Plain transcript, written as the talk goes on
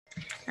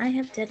I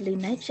have deadly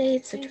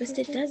nightshades, so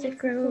twisted does it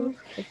grow.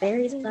 The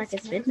berries black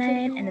as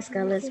midnight, and the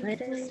skull is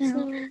white as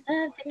snow.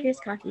 A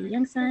vicar's cocky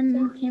young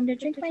son came to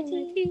drink my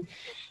tea. He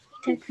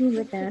took me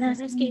without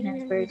asking,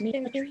 and spurred me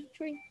a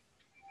tree.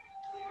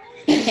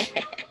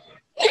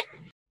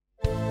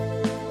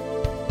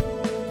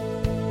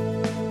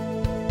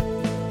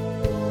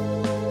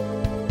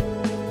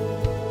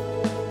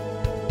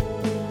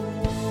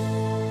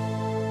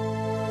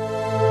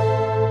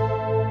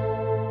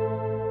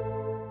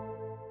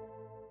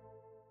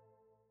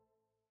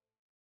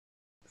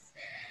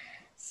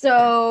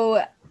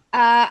 So,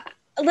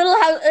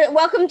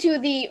 welcome to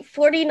the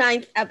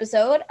 49th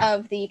episode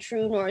of the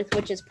True North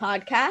Witches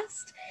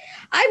podcast.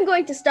 I'm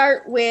going to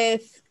start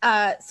with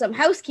some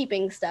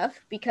housekeeping stuff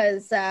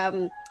because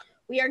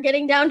we are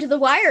getting down to the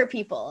wire,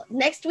 people.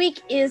 Next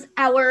week is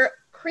our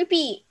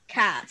creepy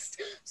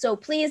cast. So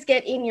please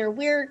get in your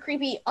weird,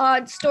 creepy,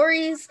 odd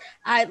stories.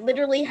 I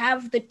literally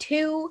have the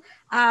two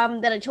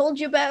that I told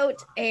you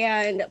about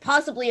and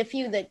possibly a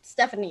few that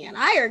Stephanie and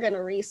I are going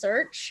to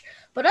research.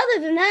 But other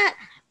than that,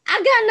 I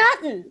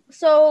got nothing.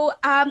 So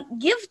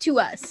give to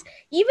us.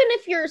 Even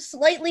if you're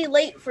slightly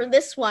late for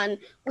this one,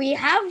 we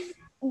have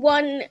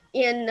one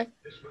in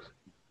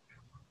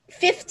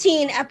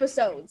 15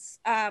 episodes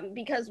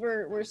because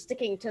we're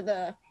sticking to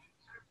the...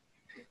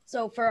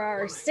 So for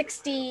our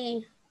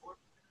 65th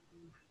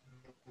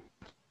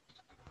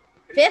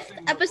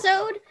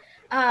episode,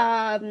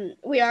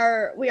 we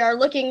are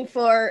looking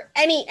for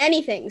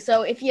anything.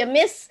 So if you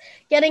miss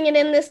getting it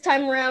in this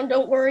time around,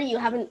 don't worry, you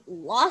haven't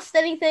lost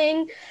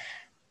anything.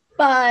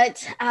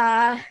 But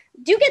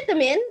do get them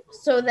in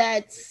so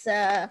that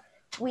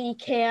we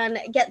can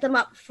get them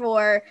up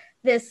for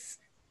this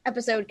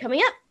episode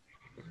coming up.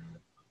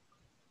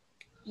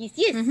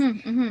 Yes.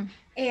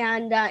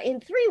 And in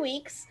 3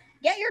 weeks,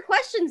 get your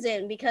questions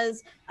in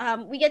because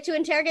we get to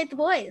interrogate the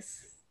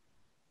boys.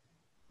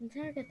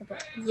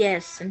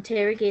 Yes,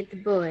 interrogate the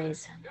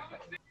boys.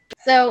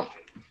 So,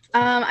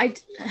 I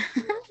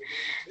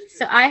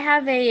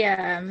have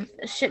a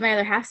shit my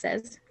other half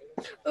says.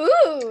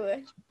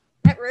 Ooh,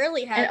 that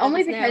rarely happens. And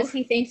only because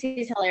he thinks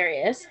he's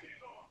hilarious.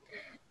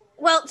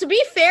 Well, to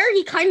be fair,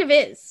 he kind of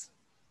is.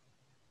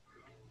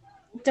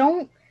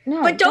 Don't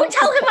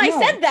tell him I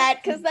said that,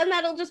 because then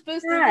that'll just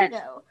boost his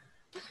ego.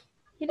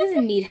 He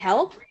doesn't need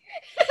help.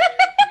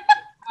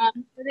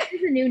 There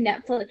is a new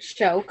Netflix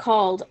show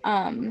called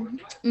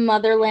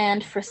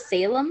Motherland for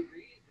Salem.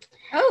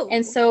 Oh.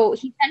 And so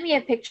he sent me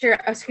a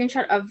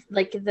screenshot of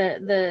like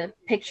the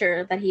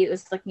picture that he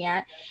was looking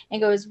at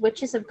and goes,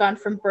 witches have gone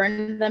from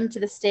burning them to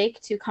the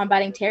stake to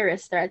combating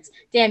terrorist threats.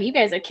 Damn, you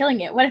guys are killing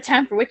it. What a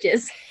time for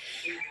witches.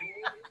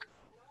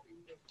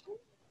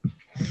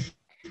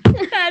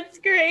 That's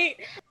great.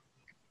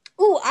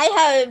 Ooh, I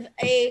have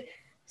a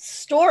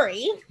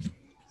story.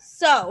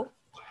 So,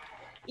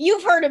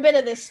 you've heard a bit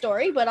of this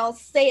story, but I'll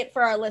say it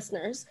for our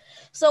listeners.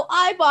 So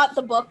I bought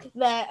the book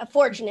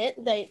Fortunate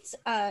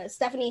that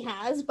Stephanie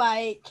has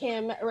by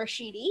Kim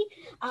Rashidi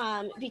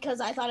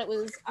because I thought it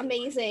was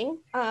amazing,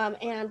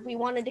 and we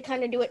wanted to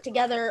kind of do it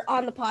together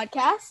on the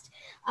podcast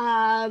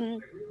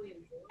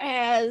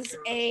as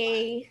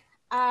a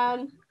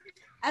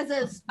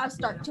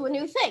start to a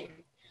new thing.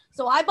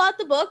 So I bought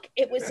the book.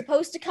 It was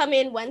supposed to come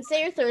in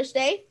Wednesday or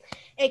Thursday.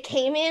 It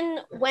came in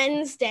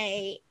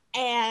Wednesday.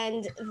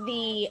 And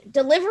the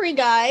delivery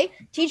guy,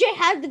 TJ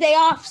had the day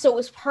off, so it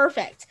was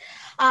perfect.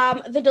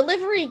 The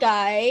delivery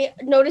guy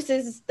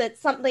notices that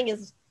something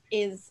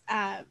is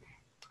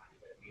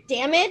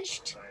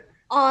damaged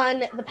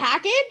on the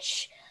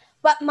package,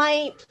 but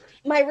my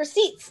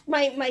receipts,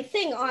 my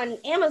thing on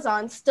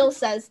Amazon still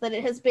says that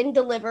it has been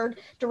delivered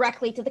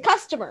directly to the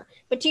customer.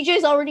 But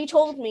TJ's already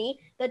told me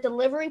that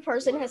delivery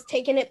person has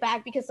taken it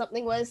back because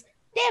something was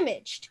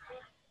damaged.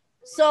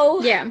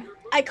 So yeah,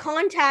 I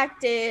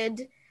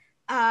contacted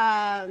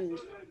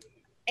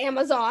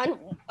Amazon,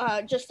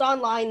 just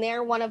online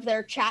there, one of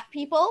their chat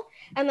people,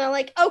 and they're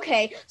like,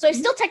 okay, so I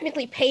still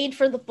technically paid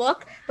for the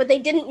book, but they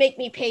didn't make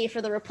me pay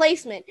for the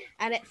replacement,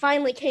 and it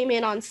finally came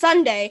in on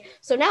Sunday,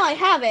 so now I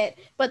have it,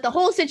 but the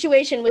whole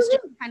situation was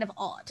just kind of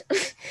odd.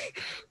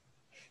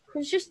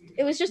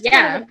 It was just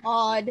kind of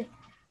an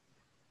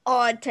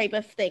odd type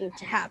of thing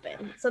to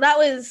happen. So that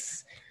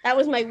was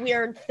my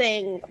weird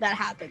thing that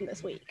happened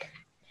this week.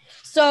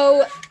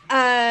 So,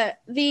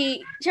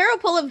 the tarot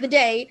pull of the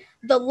day,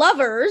 the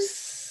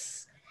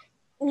Lovers,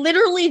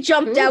 literally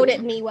jumped out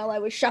at me while I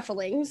was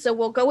shuffling. So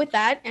we'll go with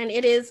that. And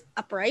it is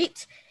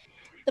upright.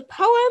 The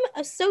poem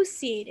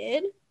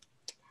associated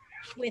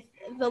with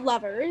the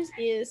Lovers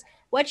is,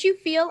 what you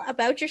feel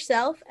about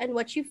yourself and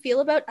what you feel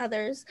about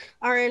others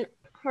are in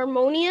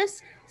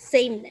harmonious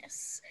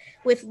sameness.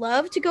 With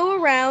love to go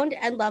around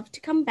and love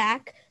to come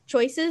back,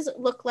 choices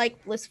look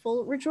like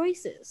blissful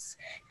rejoices.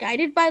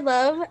 Guided by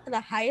love, the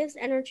highest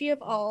energy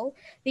of all,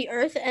 the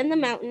earth and the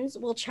mountains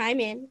will chime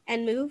in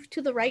and move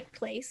to the right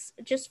place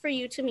just for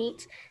you to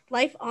meet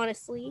life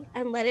honestly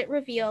and let it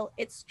reveal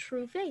its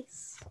true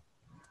face.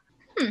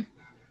 I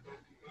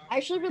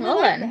actually really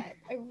like that.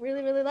 I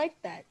really, really like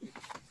that.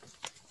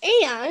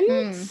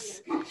 And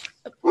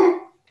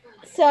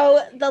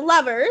So the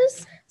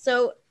lovers,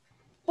 so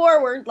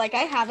forward, like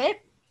I have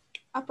it,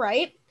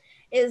 upright,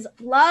 is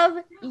love,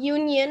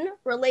 union,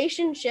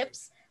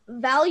 relationships,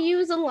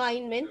 values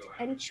alignment,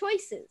 and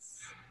choices,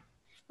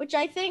 which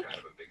I think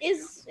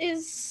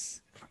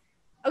is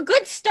a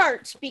good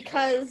start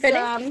because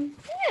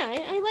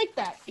I like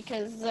that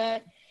because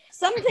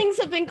some things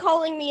have been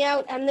calling me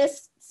out, and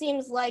this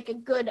seems like a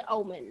good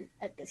omen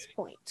at this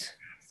point.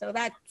 So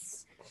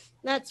that's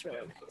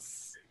really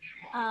nice.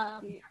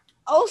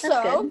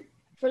 Also,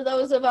 for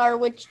those of our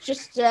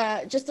just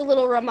a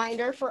little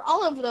reminder for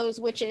all of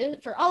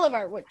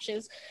our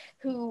witches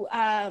who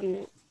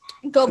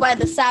go by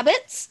the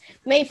Sabbats,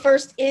 May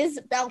 1st is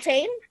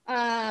Beltane.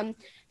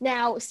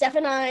 Now, Steph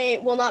and I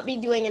will not be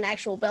doing an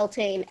actual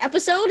Beltane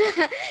episode.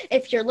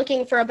 If you're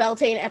looking for a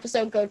Beltane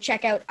episode, go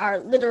check out our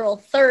literal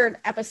third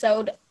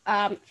episode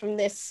from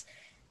this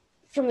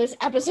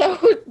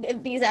episode,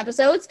 these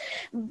episodes.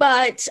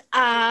 But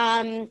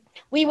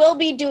we will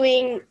be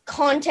doing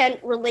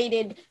content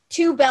related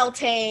to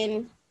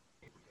Beltane.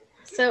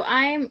 So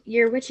I'm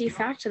your witchy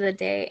fact of the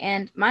day,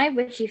 and my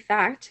witchy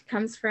fact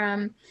comes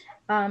from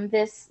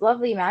this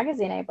lovely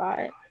magazine I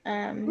bought.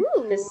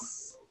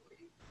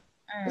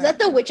 Is that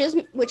the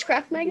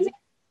Witchcraft magazine?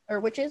 Or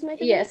Witches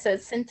magazine? Yeah, so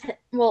it's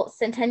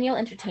Centennial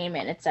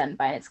Entertainment. It's done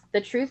by, it's the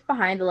truth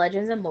behind the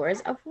legends and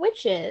lores of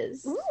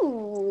witches.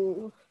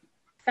 Ooh.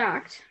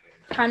 Fact,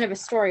 kind of a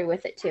story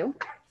with it too.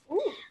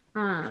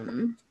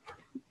 Ooh.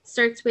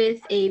 Starts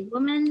with a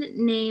woman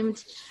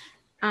named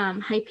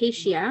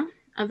Hypatia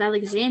of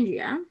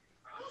Alexandria,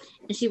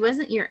 and she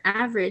wasn't your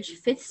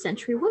average 5th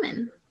century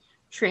woman.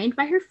 Trained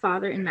by her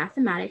father in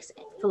mathematics,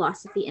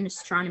 philosophy, and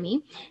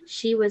astronomy,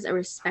 she was a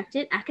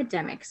respected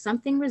academic,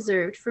 something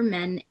reserved for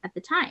men at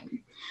the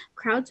time.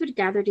 Crowds would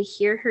gather to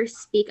hear her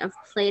speak of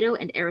Plato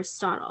and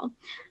Aristotle,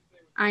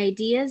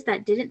 ideas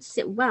that didn't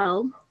sit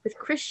well with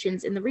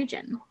Christians in the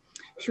region.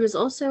 She was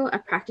also a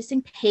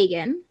practicing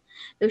pagan,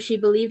 though she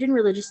believed in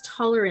religious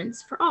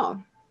tolerance for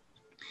all.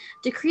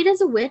 Decreed as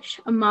a witch,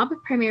 a mob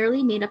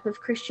primarily made up of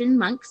Christian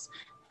monks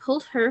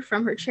pulled her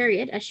from her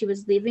chariot as she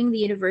was leaving the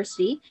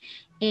university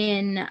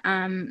in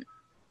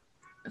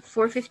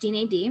 415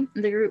 AD.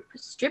 The group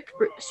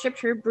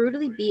stripped her,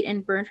 brutally beat,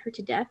 and burned her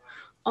to death,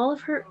 all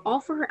for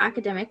her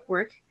academic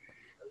work,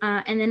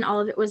 and then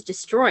all of it was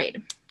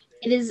destroyed.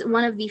 It is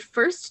one of the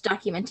first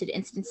documented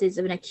instances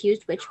of an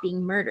accused witch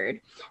being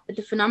murdered, but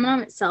the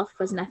phenomenon itself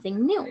was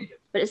nothing new.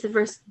 But it's the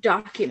first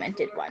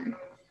documented one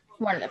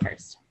of the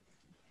first.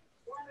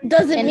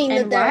 Doesn't mean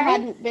that there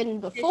hadn't been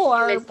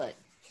before, but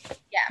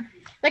yeah,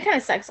 that kind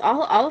of sucks.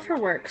 All of her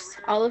works,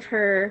 all of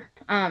her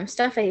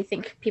stuff, I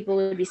think people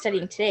would be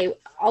studying today,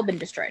 all been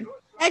destroyed.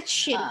 That's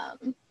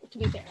shitty, to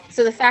be fair.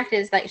 So the fact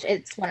is that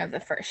it's one of the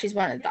first. She's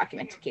one of the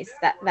documented cases.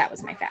 That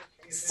was my fact.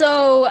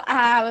 So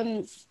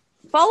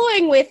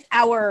following with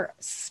our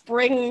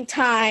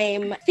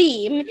springtime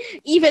theme,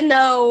 even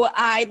though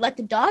I let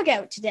the dog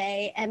out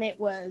today and it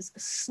was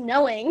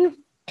snowing,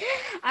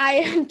 I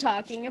am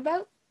talking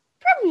about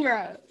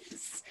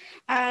Primrose.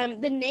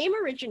 The name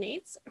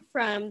originates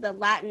from the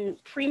Latin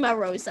prima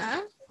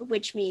rosa,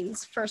 which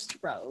means first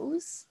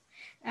rose,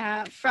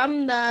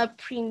 from the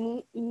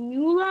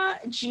Primula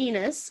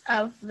genus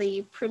of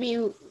the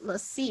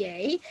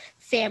Primulaceae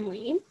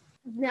family.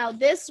 Now,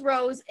 this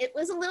rose, it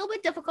was a little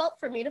bit difficult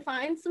for me to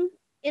find some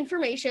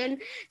information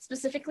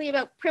specifically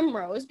about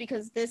primrose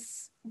because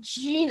this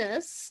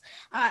genus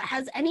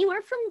has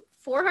anywhere from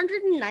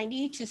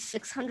 490 to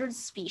 600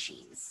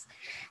 species.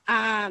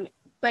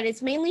 But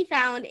it's mainly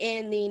found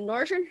in the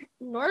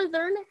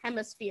northern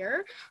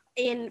hemisphere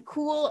in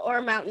cool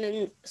or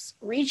mountainous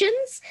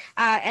regions,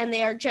 and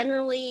they are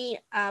generally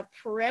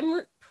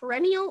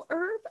perennial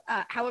herb.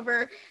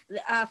 However,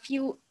 a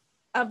few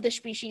of the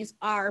species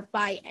are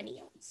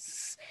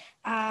biennials.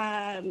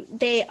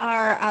 They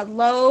are a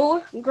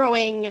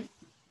low-growing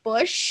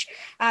bush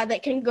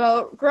that can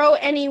grow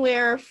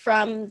anywhere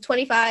from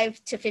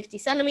 25 to 50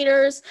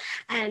 centimeters,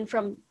 and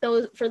for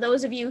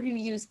those of you who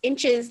use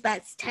inches,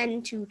 that's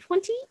 10 to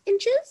 20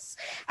 inches.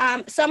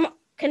 Some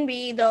can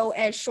be, though,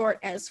 as short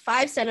as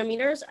 5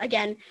 centimeters.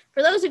 Again,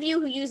 for those of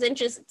you who use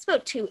inches, it's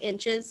about 2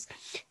 inches,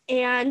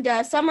 and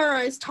some are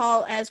as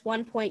tall as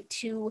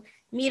 1.2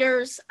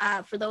 meters.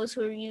 For those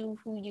who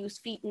use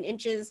feet and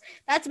inches,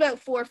 that's about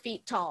 4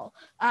 feet tall.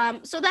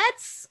 So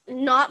that's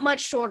not much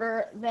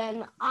shorter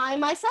than I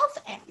myself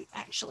am,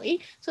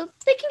 actually. So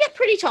they can get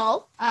pretty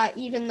tall,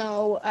 even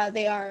though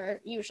they are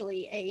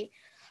usually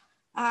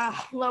a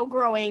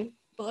low-growing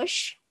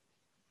bush.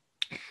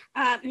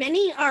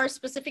 Many are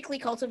specifically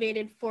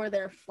cultivated for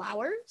their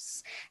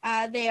flowers.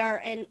 They are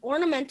an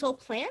ornamental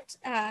plant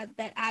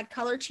that add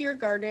color to your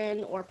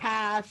garden or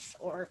path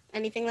or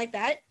anything like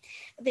that.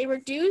 They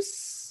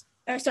produce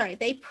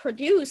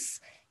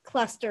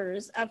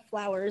clusters of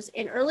flowers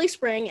in early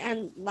spring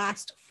and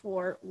last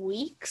for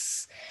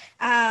weeks.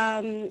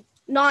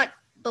 Not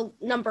the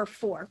number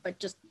 4, but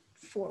just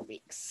 4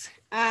 weeks.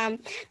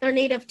 They're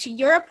native to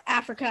Europe,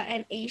 Africa,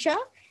 and Asia.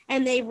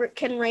 and they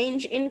can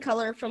range in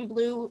color from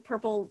blue,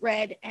 purple,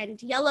 red,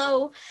 and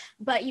yellow,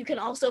 but you can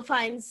also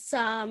find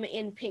some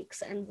in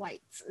pinks and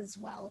whites as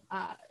well.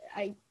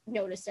 I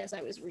noticed as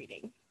I was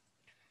reading.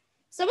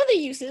 Some of the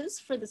uses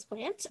for this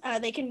plant,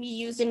 they can be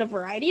used in a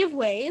variety of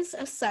ways,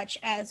 such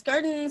as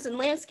gardens and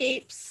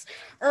landscapes,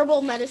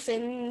 herbal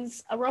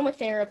medicines,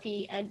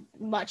 aromatherapy, and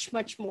much,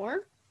 much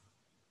more.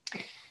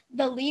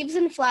 The leaves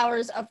and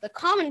flowers of the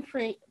common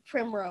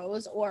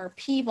primrose, or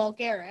P.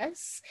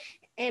 vulgaris,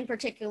 in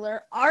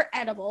particular, are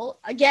edible.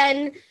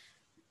 Again,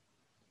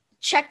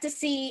 check to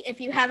see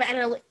if you have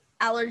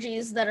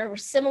allergies that are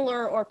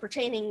similar or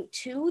pertaining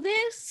to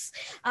this,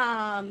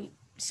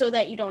 so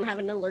that you don't have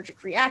an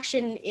allergic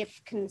reaction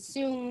if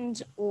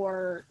consumed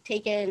or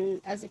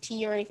taken as a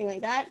tea or anything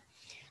like that.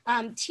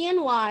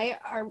 TNY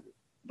are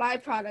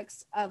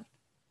byproducts of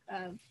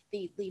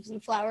the leaves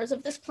and flowers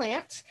of this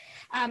plant.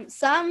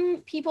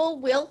 Some people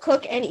will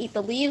cook and eat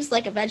the leaves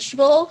like a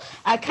vegetable.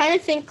 I kind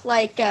of think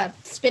like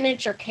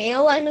spinach or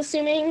kale, I'm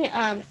assuming,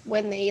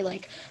 when they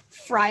like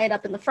fry it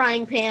up in the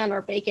frying pan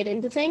or bake it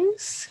into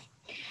things.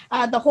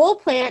 The whole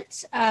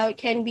plant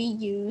can be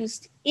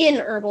used in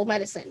herbal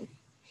medicine.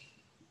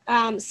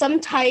 Some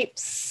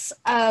types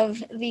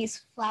of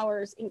these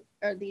flowers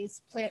or these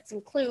plants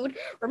include,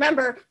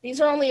 remember, these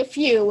are only a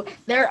few.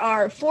 There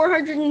are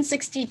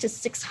 460 to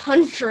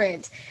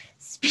 600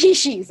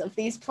 species of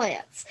these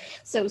plants.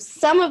 So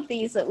some of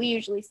these that we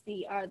usually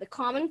see are the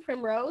common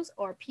primrose,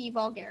 or P.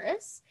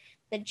 vulgaris,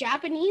 the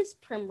Japanese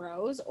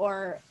primrose,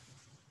 or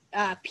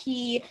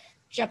P.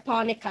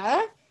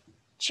 japonica,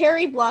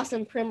 cherry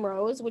blossom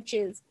primrose, which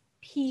is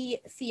P.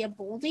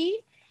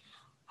 sieboldii,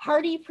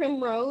 hardy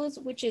primrose,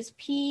 which is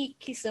P.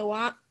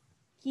 kisoana,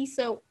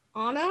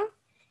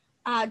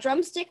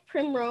 drumstick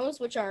primrose,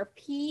 which are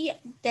P.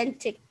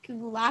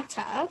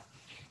 denticulata,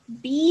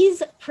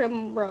 bees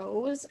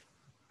primrose,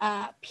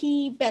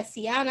 P.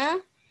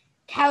 bessiana,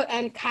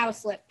 and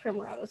cowslip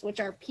primrose,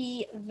 which are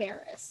P.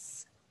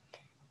 veris.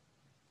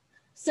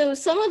 So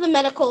some of the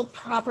medical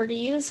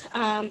properties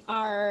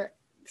are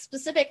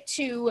specific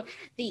to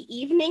the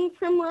evening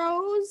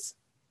primrose,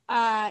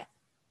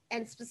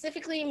 and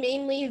specifically,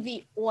 mainly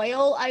the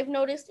oil I've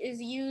noticed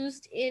is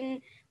used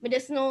in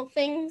medicinal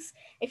things.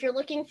 If you're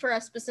looking for a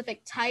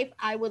specific type,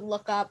 I would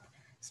look up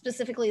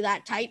specifically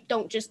that type.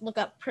 Don't just look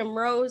up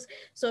primrose.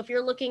 So if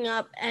you're looking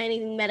up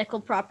any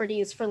medical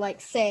properties for, like,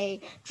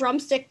 say,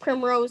 drumstick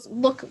primrose,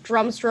 look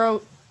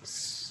drumstick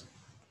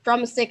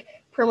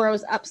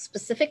primrose up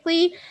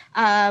specifically,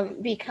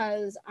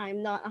 because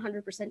I'm not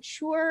 100%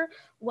 sure.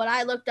 What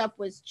I looked up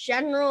was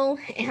general,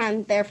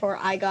 and therefore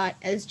I got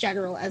as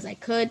general as I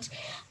could.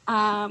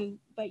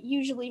 But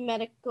usually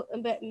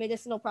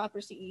medicinal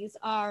properties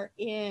are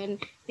in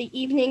the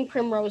evening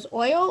primrose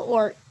oil,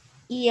 or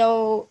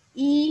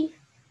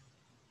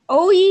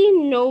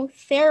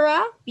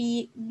Oenothera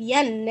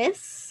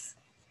biennis,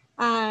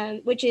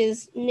 which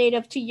is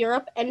native to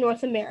Europe and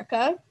North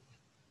America.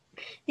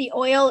 The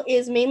oil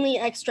is mainly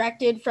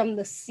extracted from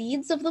the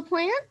seeds of the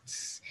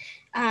plant,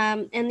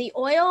 and the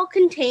oil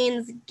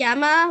contains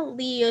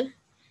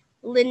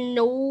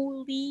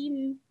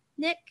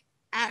gamma-linolenic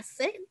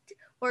acid,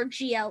 or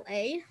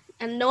GLA.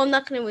 And no, I'm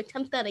not going to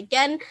attempt that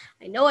again.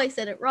 I know I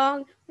said it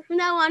wrong, but from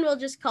now on, we'll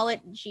just call it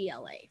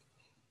GLA.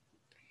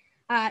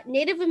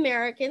 Native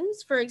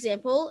Americans, for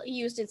example,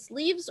 used its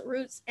leaves,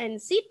 roots, and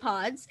seed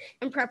pods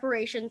in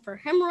preparation for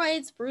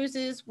hemorrhoids,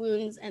 bruises,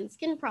 wounds, and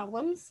skin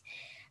problems.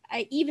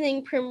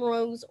 Evening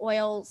primrose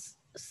oil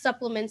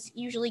supplements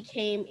usually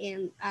came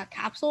in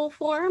capsule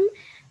form,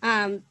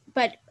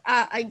 but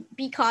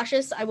be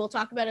cautious. I will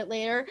talk about it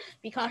later.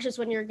 Be cautious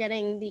when you're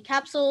getting the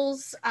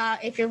capsules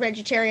if you're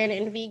vegetarian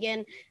and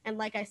vegan. And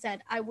like I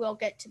said, I will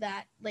get to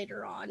that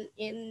later on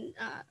in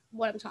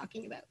what I'm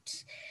talking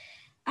about.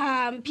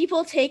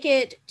 People take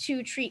it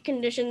to treat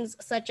conditions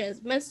such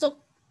as menstrual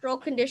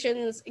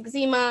conditions,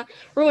 eczema,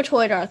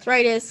 rheumatoid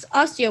arthritis,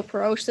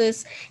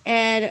 osteoporosis,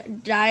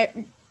 and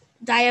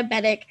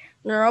diabetic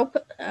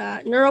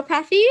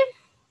neuropathy.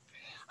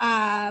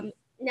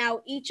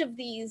 Now, each of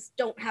these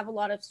don't have a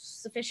lot of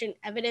sufficient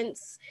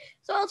evidence,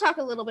 so I'll talk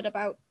a little bit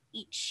about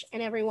each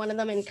and every one of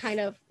them and kind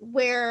of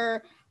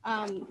where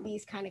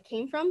these kind of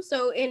came from.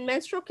 So in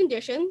menstrual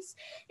conditions,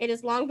 it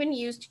has long been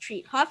used to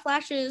treat hot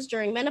flashes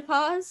during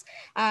menopause.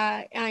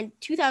 A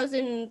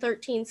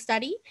 2013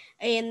 study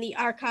in the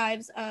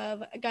Archives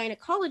of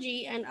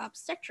Gynecology and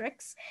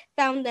Obstetrics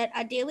found that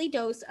a daily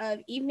dose of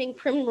evening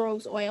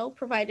primrose oil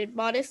provided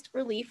modest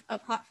relief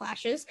of hot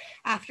flashes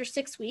after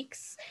 6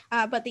 weeks,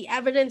 but the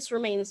evidence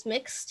remains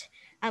mixed.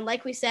 And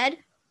like we said,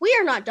 we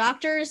are not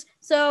doctors,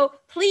 so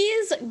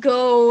please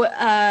go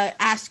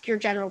ask your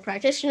general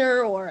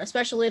practitioner or a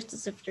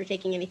specialist if you're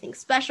taking anything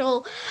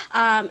special,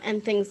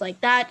 and things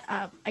like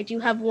that. I do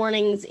have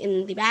warnings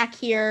in the back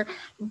here,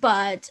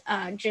 but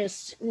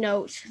just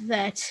note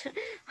that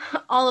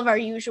all of our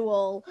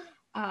usual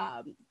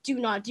do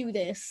not do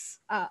this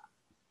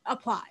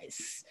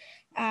applies.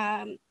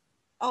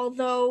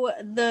 Although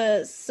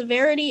the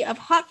severity of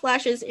hot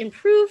flashes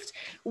improved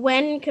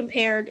when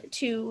compared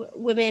to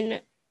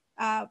women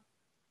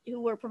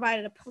who were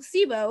provided a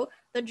placebo,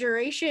 the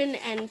duration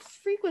and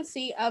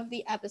frequency of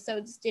the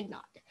episodes did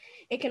not.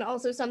 It can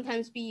also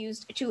sometimes be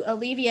used to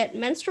alleviate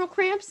menstrual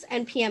cramps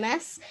and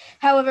PMS.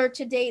 However,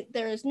 to date,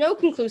 there is no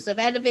conclusive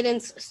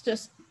evidence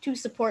to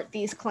support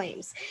these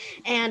claims.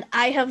 And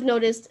I have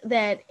noticed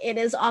that it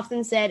is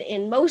often said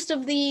in most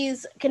of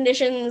these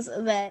conditions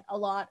that a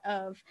lot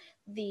of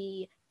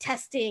the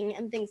testing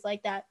and things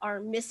like that are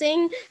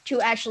missing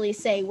to actually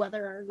say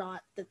whether or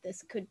not that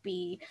this could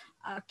be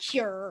a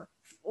cure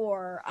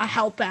or a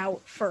help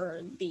out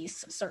for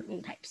these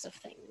certain types of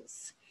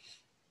things.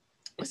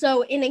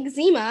 So in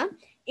eczema,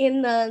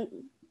 in the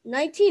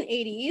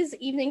 1980s,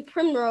 evening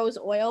primrose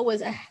oil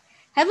was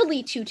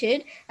heavily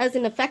touted as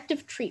an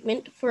effective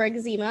treatment for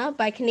eczema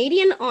by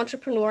Canadian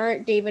entrepreneur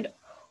David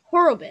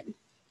Horobin.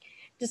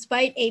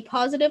 Despite a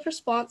positive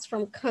response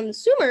from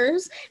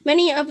consumers,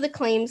 many of the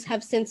claims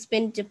have since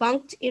been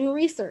debunked in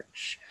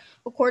research.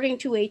 According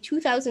to a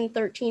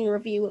 2013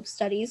 review of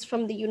studies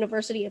from the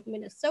University of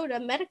Minnesota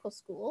Medical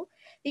School,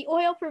 the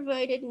oil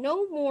provided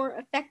no more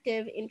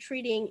effective in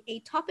treating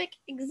atopic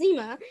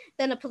eczema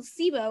than a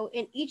placebo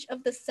in each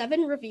of the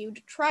 7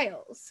 reviewed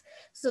trials.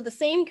 So the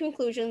same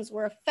conclusions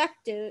were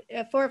effective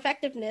for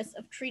effectiveness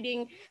of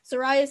treating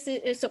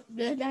psoriasis.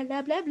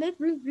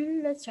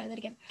 Let's try that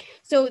again.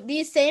 So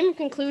these same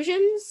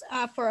conclusions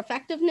for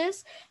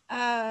effectiveness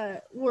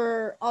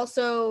were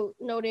also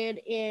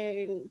noted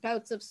in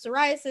bouts of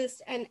psoriasis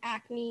and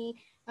acne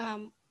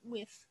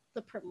with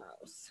the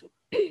primrose.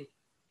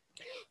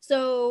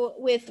 So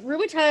with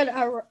rheumatoid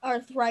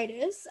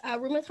arthritis,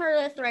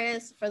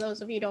 for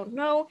those of you who don't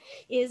know,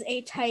 is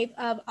a type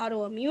of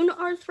autoimmune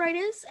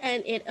arthritis,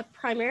 and it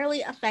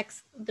primarily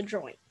affects the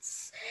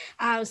joints.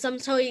 Some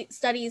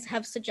studies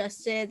have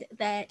suggested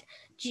that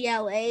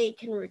GLA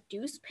can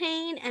reduce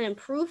pain and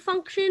improve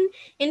function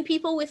in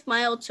people with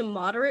mild to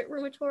moderate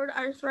rheumatoid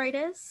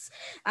arthritis.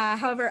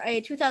 However,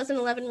 a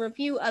 2011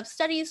 review of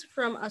studies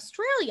from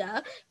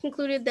Australia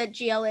concluded that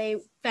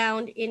GLA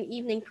found in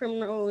evening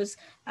primrose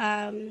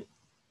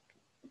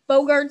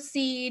Bogard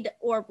seed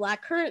or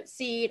blackcurrant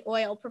seed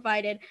oil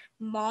provided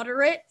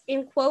moderate,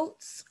 in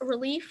quotes,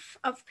 relief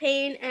of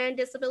pain and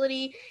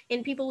disability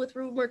in people with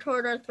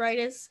rheumatoid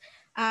arthritis.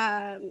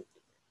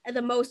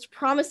 The most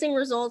promising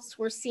results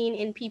were seen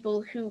in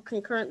people who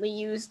concurrently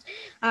used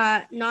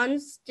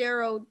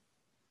non-steroidal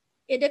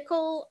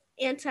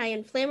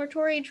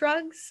anti-inflammatory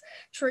drugs,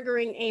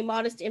 triggering a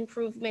modest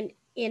improvement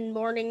in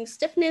morning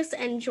stiffness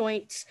and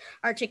joint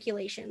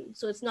articulation.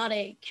 So it's not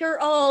a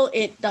cure-all,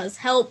 it does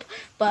help,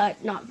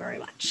 but not very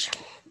much.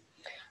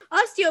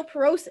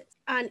 Osteoporosis.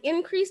 An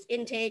increased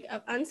intake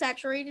of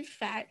unsaturated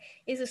fat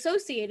is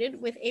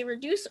associated with a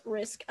reduced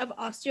risk of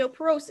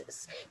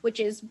osteoporosis, which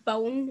is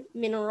bone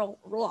mineral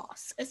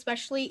loss,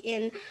 especially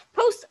in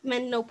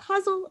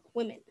postmenopausal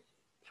women.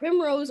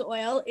 Primrose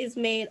oil is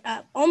made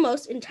up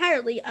almost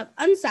entirely of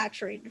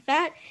unsaturated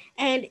fat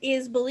and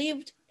is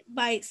believed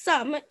by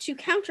some to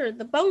counter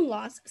the bone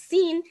loss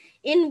seen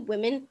in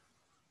women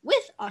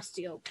with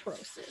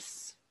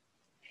osteoporosis.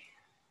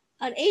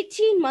 An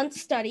 18-month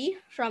study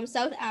from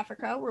South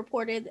Africa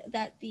reported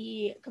that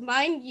the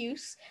combined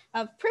use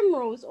of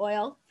primrose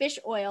oil, fish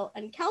oil,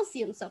 and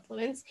calcium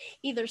supplements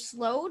either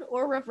slowed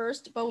or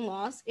reversed bone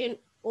loss in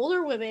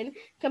older women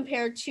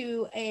compared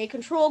to a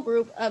control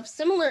group of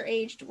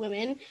similar-aged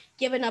women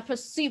given a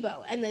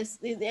placebo. And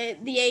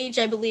the age,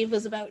 I believe,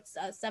 was about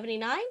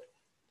 79.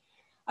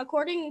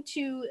 According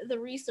to the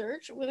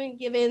research, women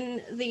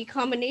given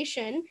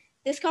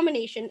this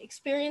combination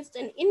experienced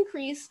an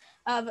increase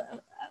of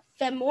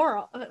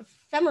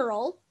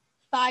femoral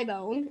thigh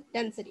bone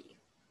density,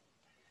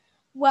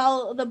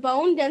 while the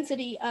bone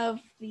density of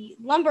the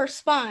lumbar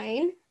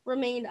spine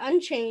remained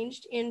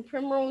unchanged in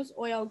primrose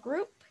oil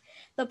group.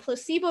 The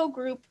placebo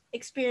group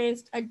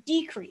experienced a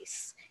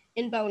decrease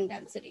in bone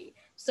density.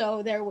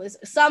 So there was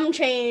some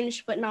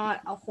change, but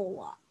not a whole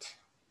lot.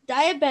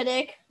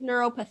 Diabetic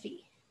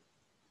neuropathy.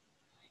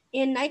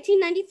 In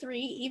 1993,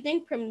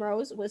 evening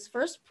primrose was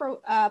first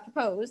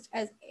proposed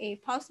as a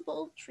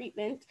possible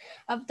treatment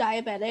of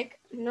diabetic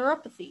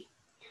neuropathy,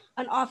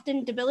 an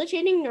often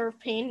debilitating nerve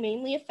pain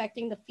mainly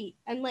affecting the feet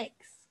and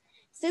legs.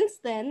 Since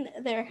then,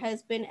 there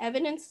has been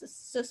evidence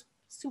to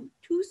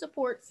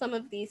support some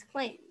of these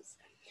claims.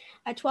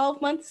 A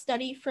 12-month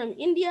study from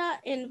India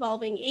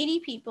involving 80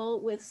 people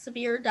with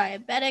severe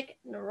diabetic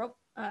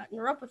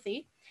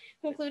neuropathy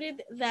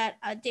concluded that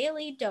a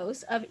daily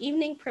dose of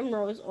evening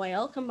primrose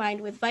oil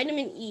combined with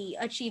vitamin E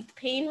achieved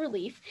pain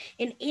relief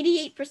in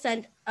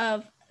 88%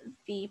 of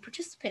the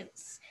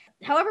participants.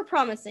 However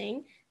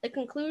promising, the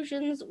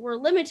conclusions were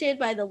limited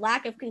by the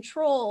lack of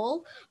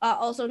control,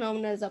 also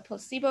known as a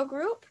placebo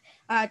group,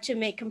 to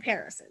make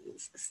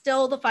comparisons.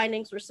 Still, the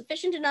findings were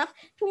sufficient enough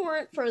to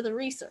warrant further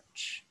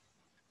research.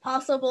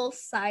 Possible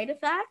side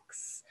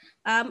effects.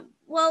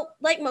 Well,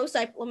 like most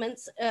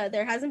supplements,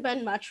 there hasn't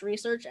been much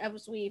research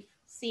as we've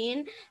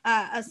seen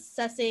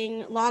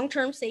assessing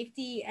long-term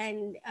safety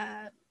and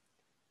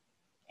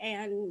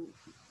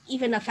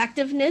even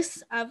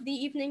effectiveness of the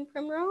evening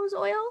primrose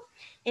oil.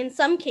 In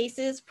some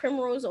cases,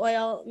 primrose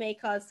oil may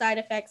cause side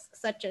effects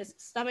such as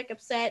stomach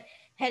upset,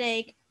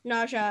 headache,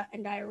 nausea,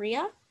 and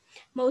diarrhea.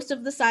 Most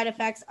of the side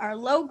effects are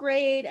low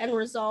grade and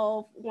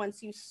resolve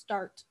once you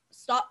stop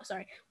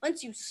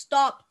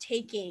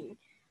taking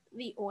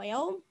the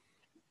oil.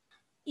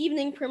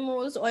 Evening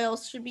primrose oil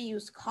should be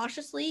used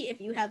cautiously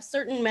if you have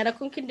certain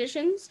medical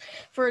conditions.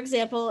 For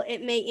example,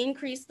 it may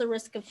increase the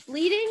risk of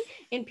bleeding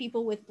in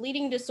people with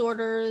bleeding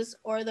disorders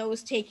or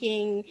those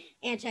taking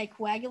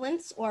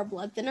anticoagulants or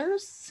blood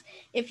thinners.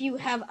 If you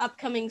have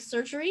upcoming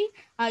surgery,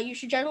 you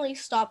should generally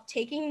stop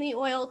taking the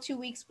oil 2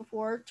 weeks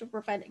before to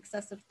prevent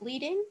excessive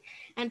bleeding.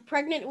 And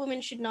pregnant women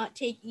should not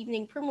take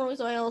evening primrose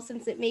oil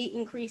since it may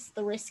increase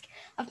the risk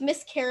of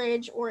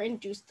miscarriage or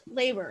induced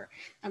labor.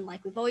 And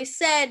like we've always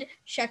said,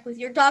 check with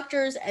your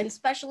doctors and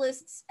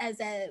specialists, as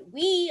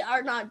we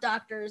are not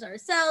doctors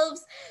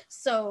ourselves.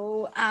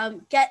 So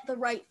get the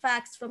right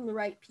facts from the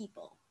right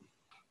people.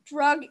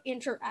 Drug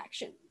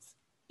interactions.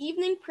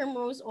 Evening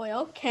primrose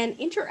oil can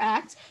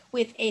interact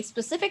with a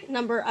specific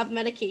number of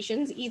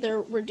medications,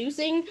 either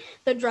reducing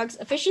the drug's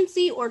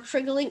efficiency or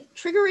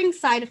triggering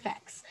side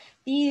effects.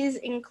 These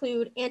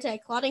include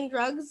anti-clotting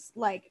drugs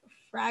like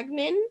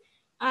Fragmin,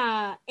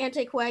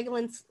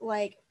 anticoagulants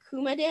like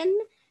Coumadin,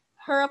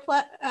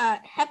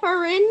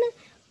 heparin,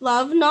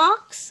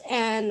 Lovenox,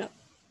 and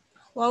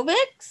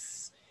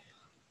Clovix,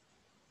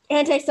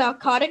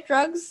 antipsychotic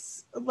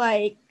drugs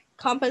like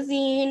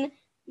Compazine,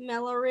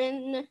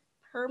 Melarin,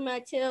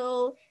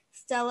 Permetil,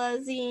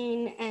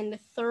 Stelazine, and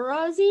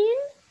Thurazine,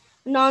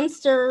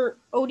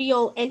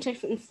 non-steroidal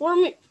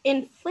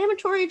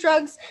anti-inflammatory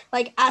drugs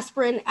like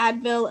aspirin,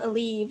 Advil,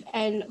 Aleve,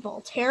 and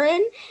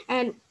Voltaren.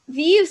 And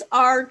these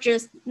are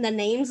just the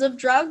names of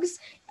drugs.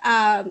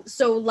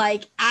 So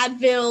like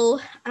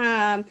Advil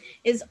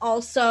is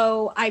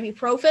also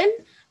ibuprofen.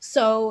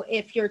 So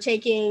if you're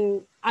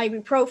taking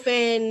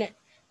ibuprofen,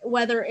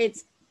 whether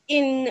it's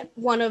in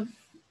one of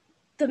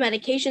the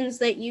medications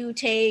that you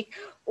take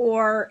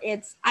or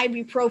it's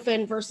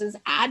ibuprofen versus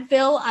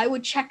Advil, I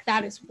would check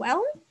that as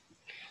well.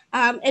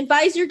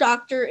 Advise your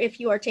doctor if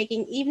you are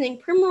taking evening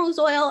primrose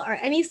oil or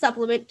any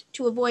supplement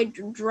to avoid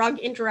drug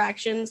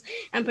interactions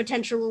and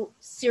potential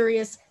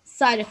serious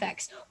side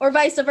effects, or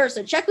vice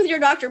versa. Check with your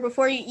doctor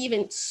before you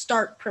even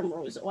start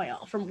primrose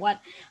oil, from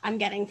what I'm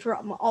getting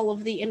from all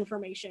of the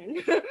information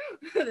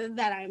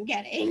that I'm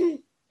getting.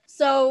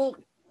 So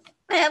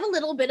I have a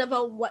little bit of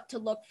a what to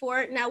look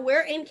for. Now,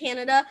 we're in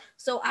Canada,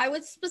 so I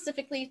would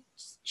specifically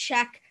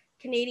check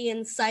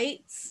Canadian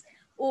sites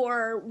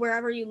or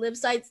wherever you live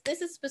sites.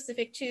 This is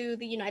specific to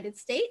the United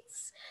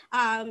States.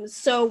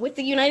 So with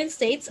the United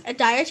States,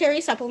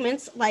 dietary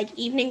supplements like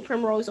evening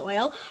primrose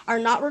oil are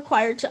not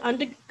required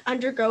to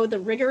undergo the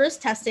rigorous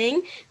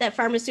testing that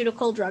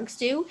pharmaceutical drugs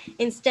do.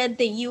 Instead,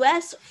 the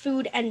U.S.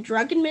 Food and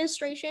Drug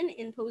Administration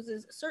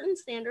imposes certain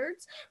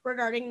standards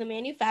regarding the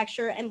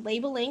manufacture and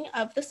labeling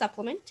of the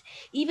supplement.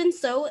 Even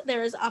so,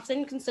 there is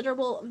often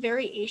considerable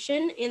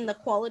variation in the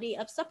quality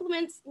of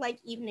supplements like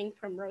evening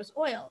primrose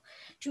oil.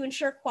 To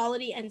ensure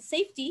quality and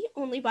safety,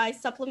 only buy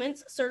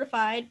supplements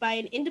certified by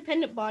an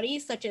independent body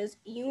such as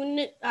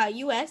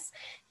U.S.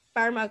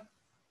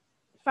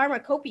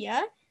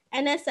 Pharmacopoeia,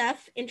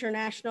 NSF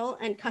International,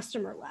 and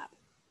Customer Lab.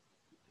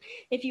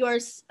 If you are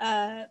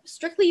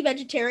strictly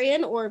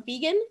vegetarian or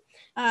vegan,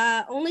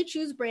 only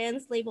choose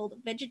brands labeled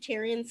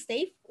vegetarian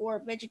safe or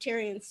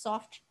vegetarian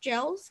soft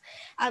gels.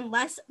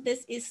 Unless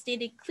this is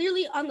stated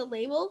clearly on the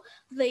label,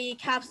 the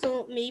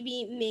capsule may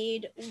be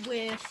made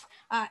with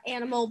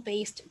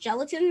animal-based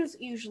gelatins,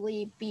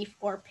 usually beef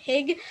or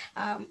pig.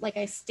 Like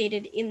I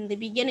stated in the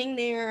beginning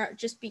there,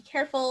 just be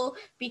careful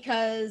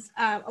because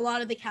a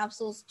lot of the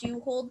capsules do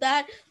hold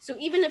that. So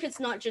even if it's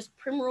not just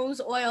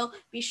primrose oil,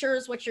 be sure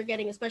is what you're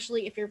getting,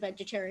 especially if you're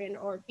vegetarian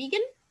or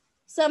vegan.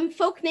 Some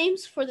folk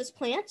names for this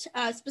plant,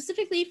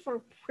 specifically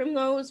for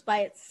primrose by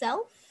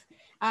itself.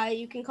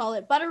 You can call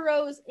it butter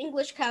rose,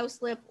 English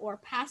cowslip, or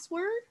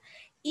password.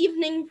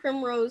 Evening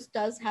primrose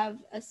does have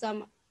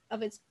some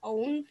of its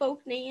own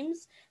folk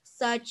names,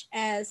 such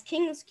as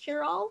King's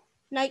Cureall,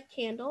 night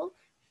candle,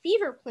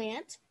 fever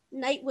plant,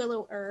 night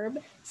willow herb,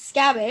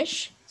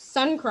 scabish,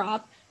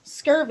 suncrop,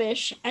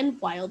 skirvish, and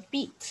wild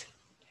beet.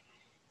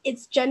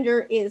 Its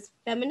gender is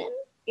feminine.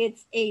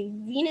 It's a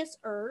Venus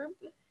herb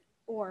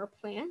or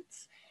plant.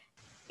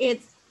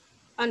 It's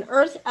an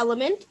earth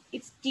element.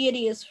 Its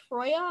deity is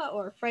Freya,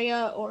 or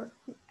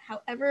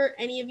however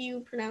any of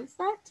you pronounce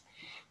that.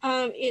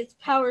 Its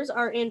powers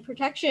are in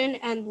protection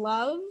and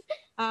love.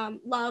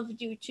 Love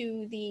due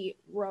to the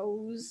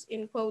rose,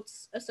 in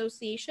quotes,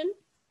 association.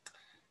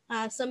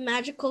 Some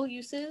magical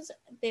uses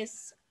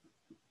this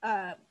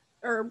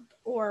herb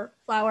or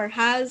flower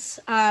has.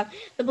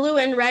 The blue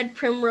and red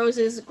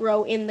primroses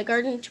grow in the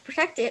garden to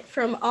protect it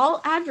from all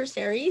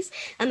adversaries,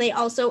 and they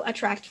also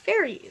attract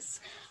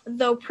fairies.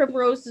 Though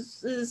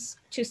primroses,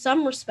 to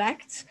some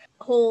respects,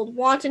 hold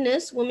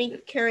wantonness,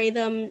 women carry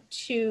them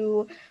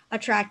to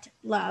attract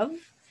love.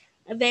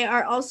 They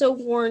are also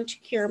worn to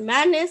cure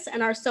madness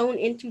and are sewn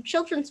into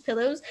children's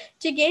pillows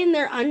to gain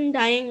their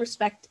undying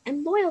respect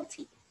and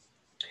loyalty.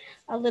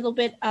 A little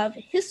bit of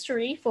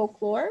history,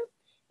 folklore.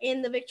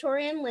 In the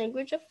Victorian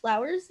language of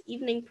flowers,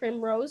 evening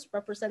primrose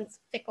represents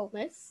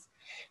fickleness.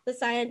 The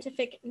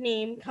scientific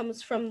name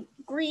comes from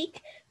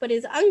Greek, but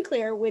is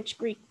unclear which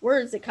Greek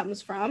words it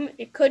comes from.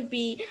 It could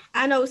be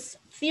anos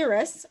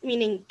theros,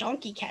 meaning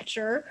donkey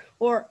catcher,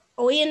 or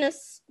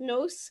oianos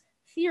nos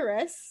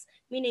theros,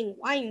 meaning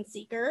wine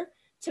seeker.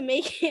 To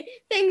make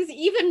things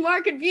even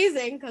more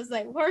confusing, because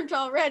they weren't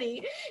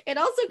already, it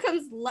also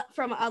comes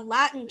from a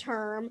Latin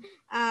term,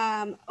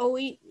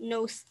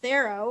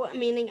 oinosthero,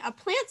 meaning a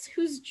plant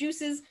whose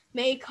juices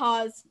may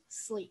cause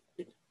sleep.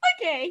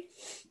 Okay.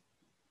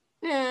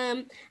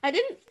 I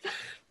didn't.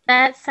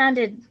 That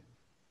sounded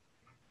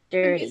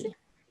dirty.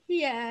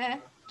 Yeah.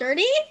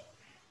 Dirty?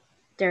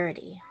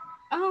 Dirty.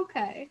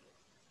 Okay.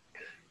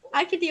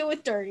 I could deal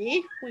with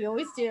dirty. We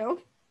always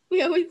do.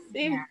 We always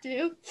seem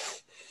to.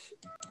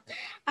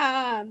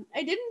 I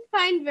didn't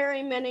find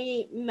very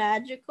many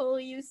magical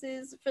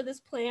uses for this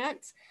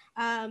plant,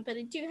 but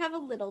I do have a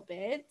little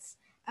bit.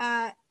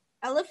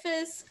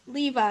 Eliphas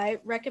Levi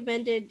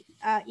recommended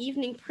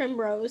evening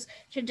primrose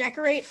to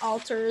decorate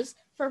altars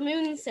for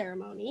moon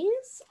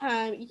ceremonies.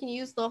 You can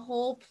use the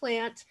whole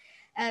plant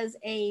as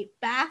a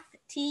bath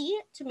tea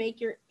to make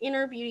your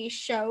inner beauty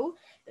show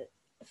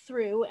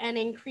through and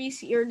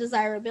increase your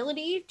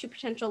desirability to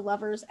potential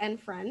lovers and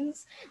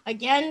friends.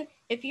 Again,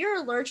 if you're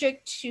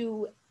allergic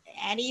to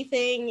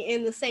anything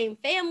in the same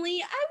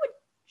family,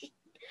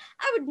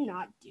 I would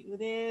not do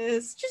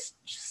this.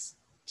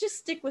 Just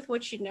stick with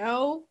what you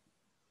know.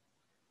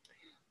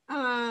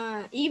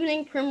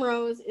 Evening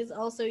primrose is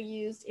also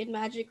used in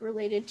magic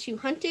related to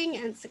hunting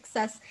and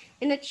success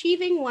in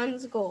achieving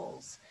one's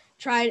goals.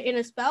 Try it in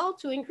a spell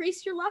to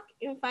increase your luck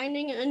in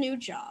finding a new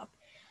job.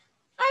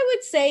 I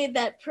would say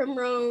that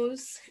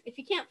primrose, if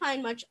you can't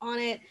find much on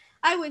it,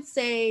 I would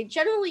say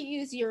generally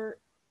use your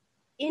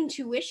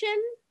intuition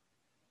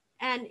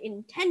and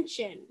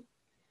intention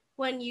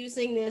when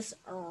using this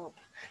herb.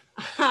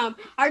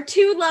 Are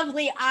two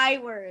lovely I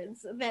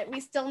words that we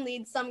still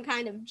need some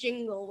kind of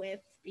jingle with,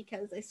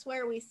 because I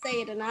swear we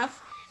say it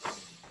enough.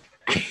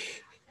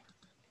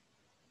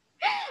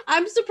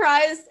 I'm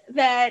surprised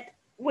that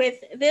with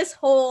this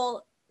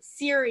whole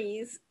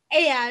series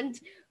and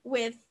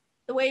with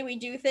the way we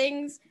do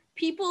things,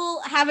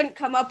 people haven't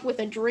come up with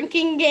a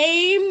drinking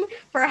game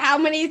for how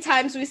many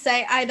times we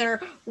say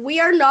either we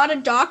are not a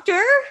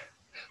doctor,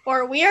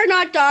 or we are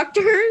not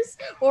doctors,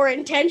 or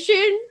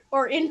intention,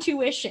 or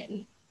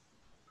intuition.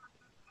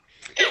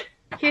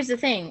 Here's the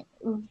thing.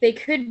 They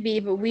could be,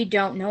 but we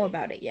don't know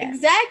about it yet.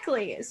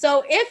 Exactly.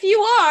 So if you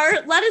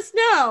are, let us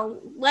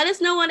know. Let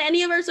us know on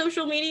any of our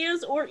social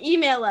medias or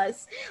email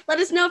us. Let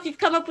us know if you've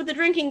come up with a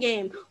drinking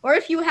game. Or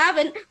if you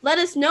haven't, let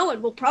us know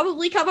and we'll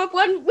probably come up for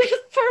one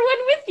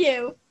with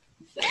you.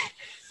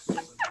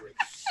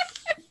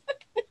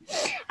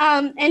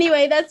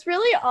 Anyway, that's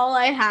really all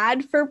I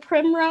had for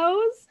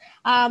Primrose.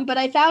 But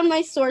I found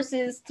my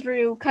sources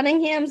through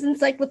Cunningham's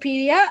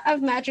Encyclopedia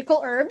of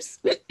Magical Herbs,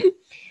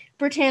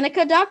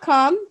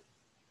 Britannica.com,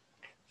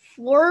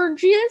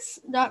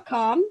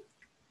 Florgius.com,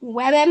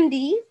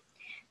 WebMD,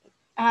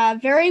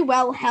 Very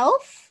Well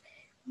Health,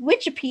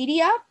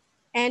 Wikipedia,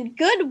 and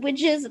Good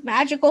Witches,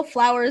 Magical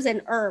Flowers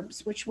and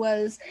Herbs, which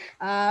was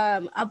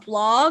a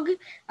blog.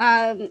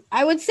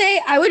 I would say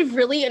I would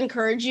really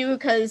encourage you,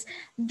 because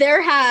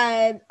there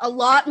had a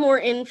lot more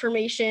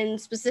information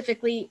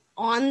specifically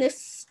on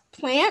this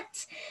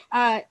plant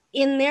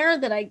in there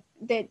that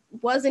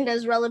wasn't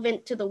as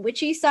relevant to the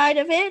witchy side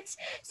of it.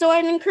 So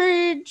I'd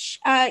encourage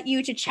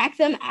you to check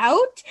them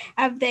out.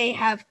 They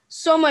have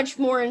so much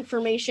more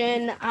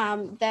information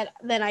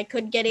than I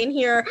could get in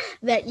here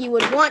that you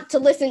would want to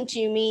listen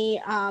to me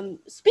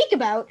speak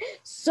about.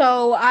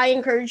 So I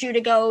encourage you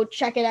to go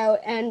check it out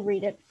and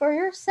read it for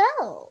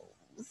yourselves.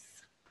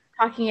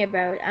 Talking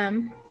about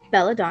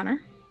Belladonna.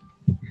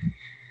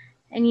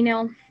 And you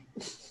know,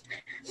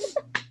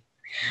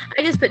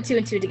 I just put two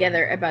and two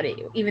together about it,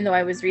 even though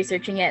I was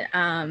researching it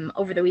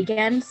over the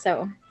weekend.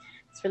 So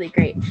it's really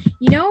great.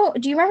 You know,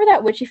 do you remember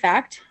that witchy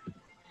fact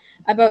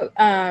about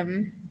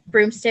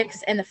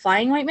broomsticks and the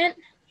flying ointment?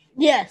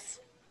 Yes.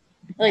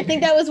 Like, I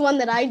think that was one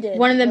that I did.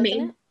 One of the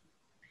main.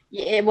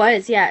 It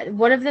was, yeah.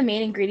 One of the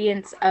main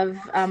ingredients of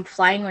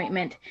flying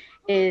ointment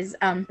is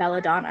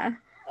belladonna.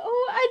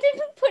 Oh, I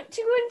didn't put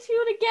two and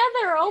two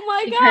together. Oh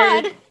my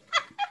God.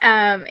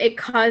 It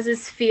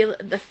causes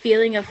the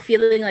feeling of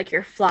feeling like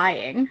you're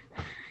flying.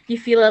 You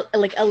feel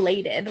like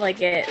elated, like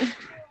it.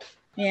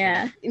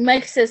 Yeah,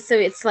 Mike says so.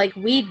 It's like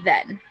weed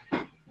then.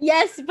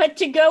 Yes, but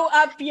to go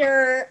up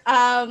your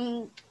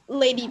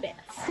lady bits.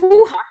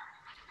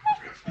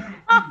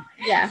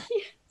 Yeah.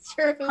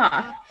 Sure.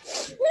 Huh.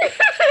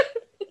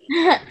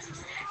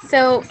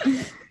 So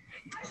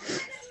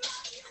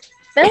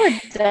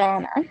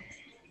belladonna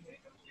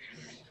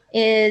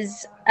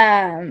is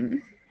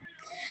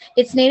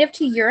it's native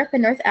to Europe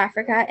and North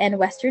Africa and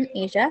Western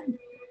Asia.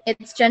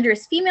 Its gender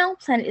is female,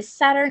 planet is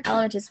Saturn,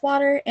 element is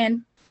water,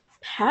 and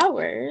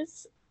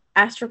powers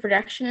astral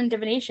projection and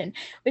divination,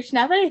 which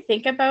now that I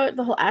think about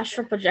the whole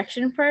astral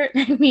projection part,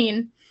 I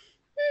mean,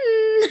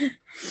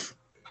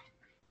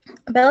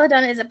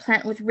 Belladonna is a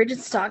plant with rigid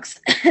stalks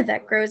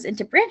that grows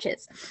into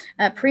branches.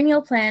 A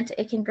perennial plant,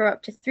 it can grow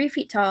up to 3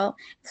 feet tall.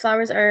 Its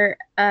flowers are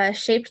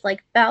shaped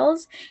like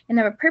bells and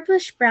have a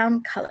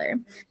purplish-brown color.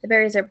 The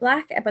berries are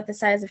black, about the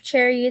size of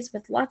cherries,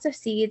 with lots of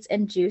seeds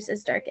and juice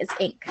as dark as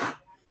ink.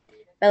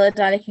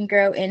 Belladonna can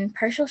grow in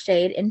partial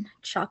shade in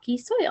chalky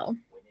soil.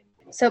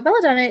 So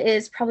belladonna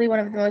is probably one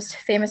of the most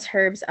famous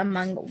herbs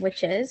among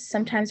witches,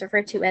 sometimes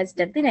referred to as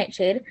deadly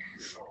nightshade,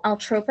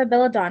 Altropa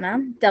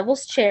belladonna,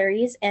 devil's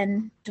cherries,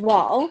 and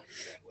dwal,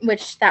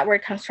 which that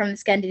word comes from the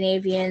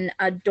Scandinavian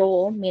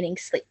dole, meaning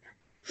sleep.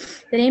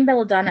 The name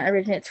belladonna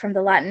originates from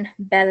the Latin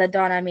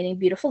belladonna, meaning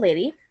beautiful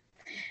lady.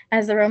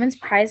 As the Romans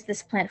prized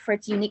this plant for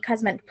its unique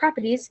cosmetic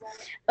properties,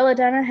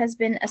 belladonna has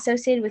been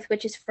associated with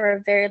witches for a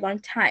very long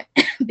time,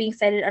 being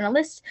cited on a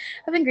list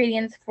of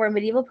ingredients for a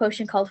medieval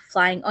potion called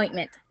flying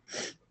ointment.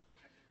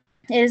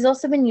 It has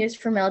also been used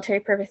for military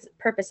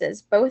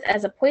purposes, both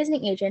as a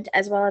poisoning agent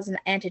as well as an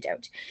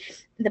antidote.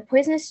 The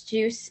poisonous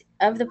juice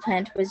of the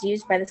plant was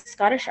used by the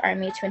Scottish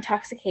army to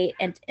intoxicate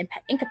and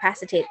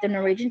incapacitate the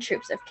Norwegian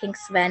troops of King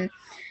Sven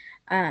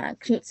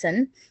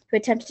Knutson, who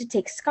attempted to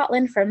take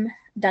Scotland from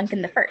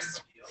Duncan I.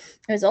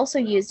 It was also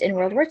used in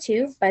World War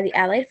II by the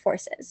Allied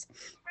forces.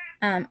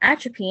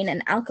 Atropine,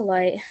 an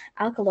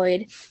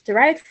alkaloid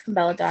derived from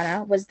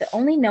belladonna, was the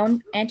only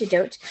known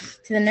antidote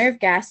to the nerve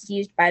gas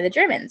used by the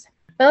Germans.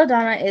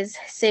 Belladonna is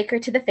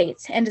sacred to the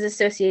Fates and is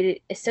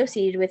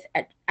associated with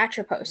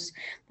Atropos,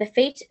 the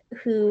Fate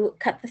who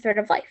cut the thread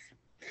of life.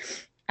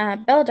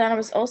 Belladonna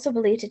was also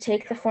believed to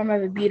take the form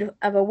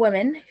of a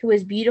woman who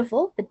was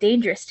beautiful but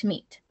dangerous to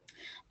meet.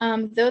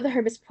 Though the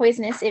herb is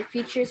poisonous, it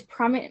features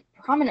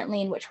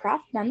prominently in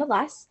witchcraft.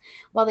 Nonetheless,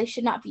 while they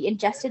should not be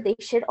ingested, they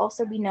should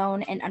also be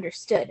known and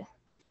understood.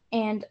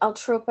 And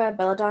Altropa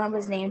belladonna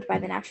was named by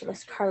the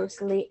naturalist Carlos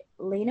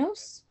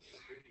Lenos.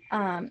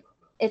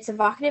 Its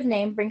evocative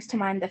name brings to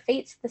mind the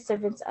Fates, the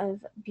servants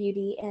of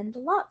beauty and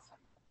love.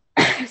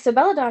 So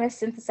belladonna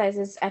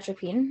synthesizes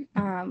atropine,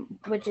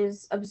 which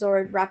is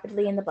absorbed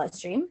rapidly in the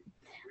bloodstream.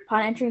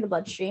 Upon entering the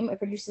bloodstream, it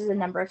produces a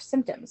number of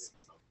symptoms.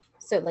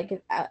 So, like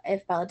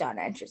if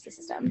belladonna enters the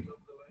system.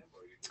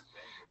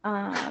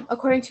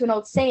 According to an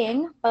old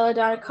saying,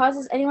 belladonna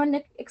causes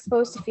anyone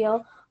exposed to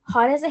feel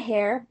hot as a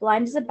hare,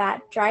 blind as a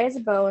bat, dry as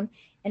a bone,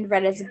 and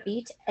red as a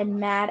beet, and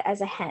mad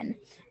as a hen.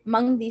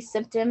 Among these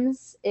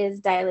symptoms is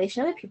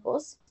dilation of the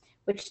pupils,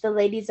 which the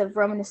ladies of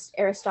Roman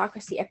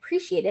aristocracy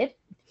appreciated.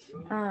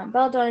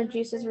 Belladonna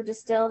juices were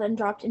distilled and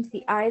dropped into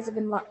the eyes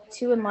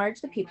to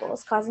enlarge the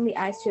pupils, causing the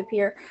eyes to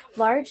appear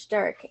large,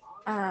 dark,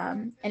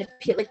 and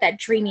appear like that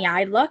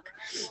dreamy-eyed look.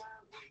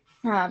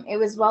 It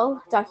was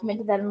well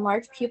documented that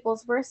enlarged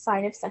pupils were a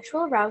sign of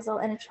sexual arousal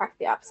and attract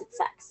the opposite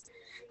sex.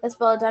 Thus,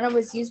 belladonna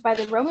was used by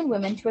the Roman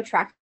women to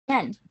attract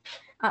men.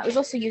 It was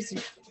also used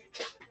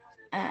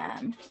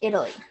in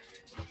Italy.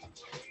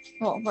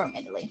 Well, Rome,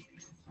 Italy.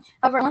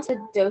 However, unless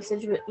the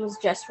dosage was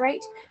just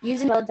right,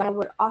 using belladonna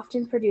would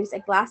often produce a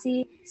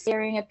glassy,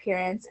 staring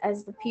appearance,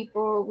 as the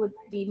people would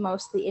be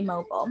mostly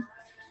immobile.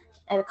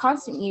 And the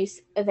constant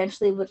use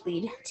eventually would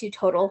lead to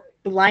total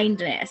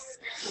blindness.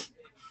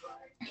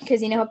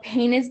 Because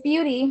pain is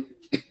beauty.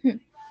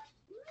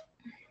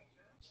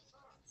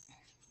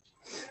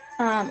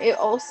 It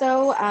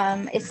also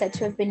is said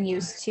to have been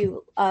used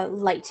to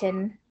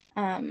lighten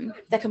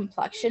the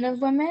complexion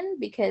of women,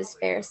 because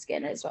fair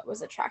skin is what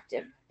was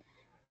attractive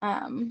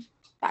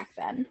back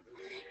then.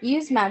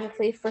 Used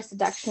magically for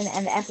seduction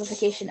and the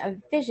amplification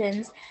of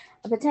visions,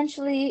 a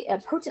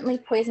potently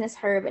poisonous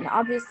herb and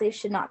obviously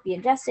should not be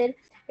ingested.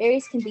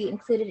 Berries can be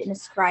included in a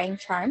scrying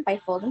charm by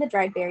folding the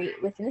dried berry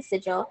within the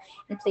sigil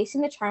and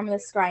placing the charm in the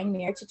scrying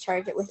mirror to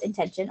charge it with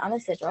intention on the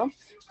sigil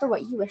for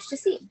what you wish to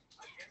see.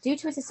 Due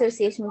to its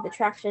association with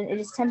attraction, it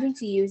is tempting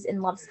to use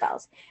in love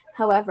spells.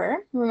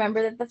 However,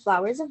 remember that the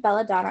flowers of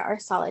belladonna are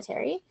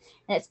solitary,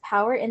 and its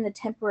power in the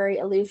temporary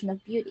illusion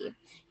of beauty.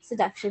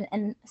 Seduction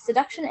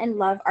and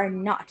love are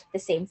not the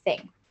same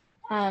thing.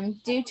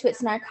 Due to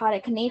its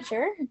narcotic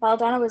nature,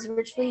 belladonna was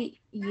ritually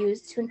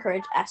used to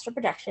encourage astral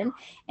projection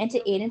and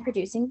to aid in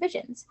producing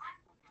visions.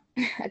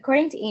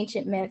 According to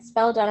ancient myths,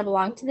 belladonna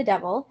belonged to the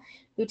devil,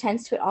 who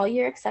tends to it all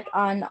year except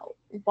on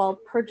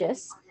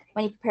Walpurgis,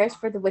 when he prepares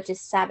for the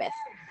witch's Sabbath.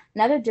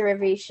 Another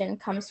derivation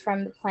comes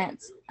from the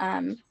plant's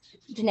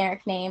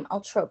generic name,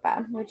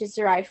 Altropa, which is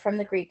derived from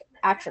the Greek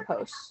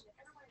atropos,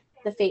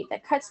 the fate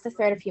that cuts the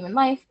thread of human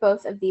life.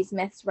 Both of these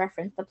myths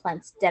reference the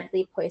plant's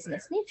deadly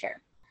poisonous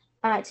nature.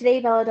 Today,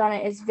 belladonna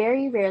is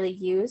very rarely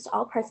used.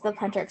 All parts of the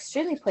plant are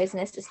extremely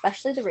poisonous,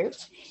 especially the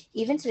root.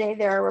 Even today,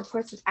 there are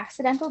reports of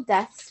accidental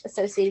deaths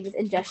associated with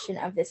ingestion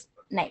of this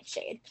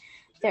nightshade.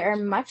 There are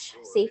much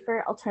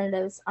safer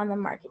alternatives on the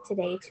market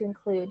today to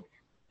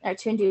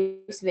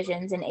induce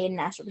visions and aid in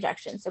astral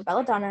projection, so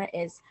belladonna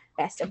is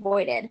best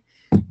avoided.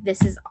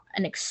 This is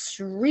an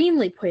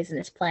extremely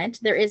poisonous plant.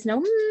 There is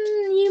no,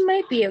 you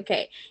might be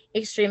okay.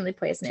 Extremely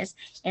poisonous.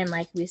 And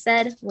like we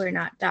said, we're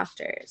not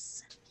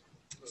doctors.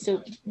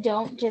 So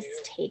don't just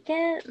take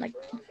it. Like,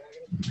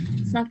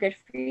 it's not good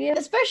for you.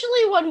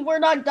 Especially when we're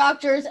not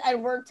doctors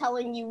and we're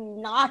telling you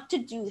not to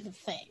do the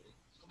thing.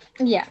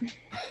 Yeah.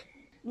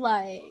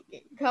 Like,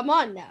 come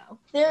on now.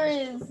 There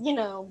is,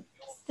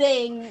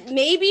 saying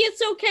maybe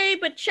it's okay,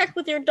 but check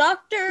with your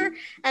doctor.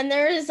 And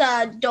there is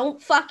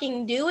don't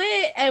fucking do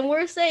it. And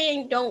we're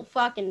saying don't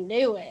fucking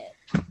do it.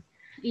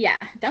 Yeah,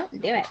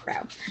 don't do it,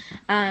 bro.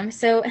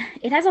 So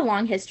it has a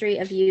long history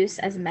of use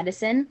as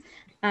medicine,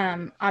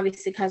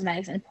 obviously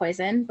cosmetics and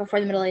poison.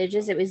 Before the Middle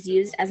Ages, it was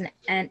used as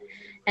an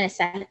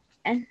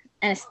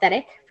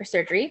anesthetic for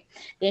surgery.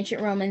 The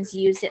ancient Romans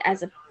used it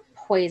as a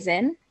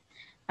poison.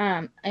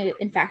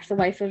 In fact, the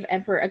wife of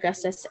Emperor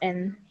Augustus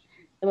and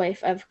the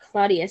wife of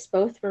Claudius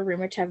both were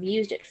rumored to have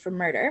used it for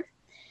murder.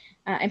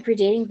 And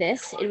predating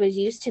this, it was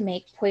used to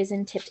make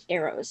poison-tipped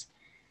arrows.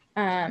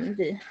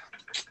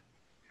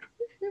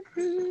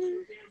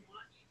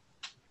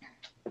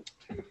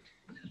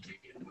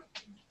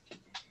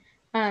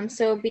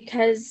 So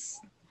because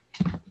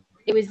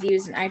it was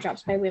used in eye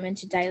drops by women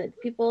to dilate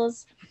the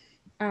pupils,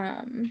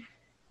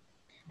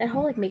 that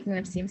whole like making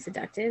them seem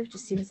seductive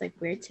just seems like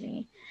weird to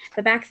me.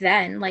 But back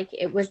then, like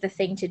it was the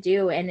thing to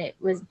do, and it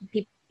was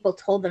people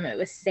told them it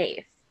was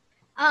safe.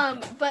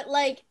 But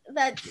like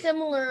that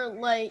similar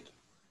like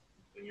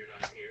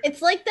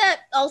it's like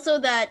that also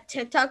that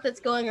TikTok that's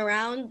going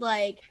around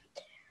like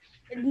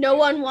no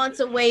one wants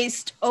a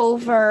waist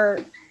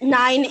over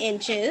 9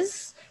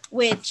 inches,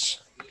 which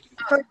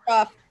first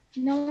off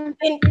no one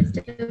wants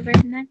over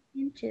 9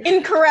 inches.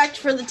 Incorrect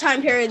for the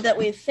time period that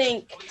we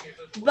think,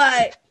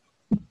 but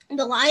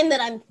the line that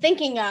I'm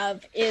thinking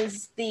of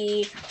is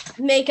the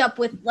makeup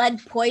with lead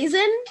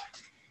poison,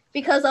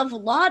 because of a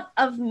lot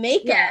of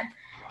makeup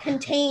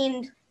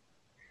contained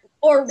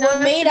or were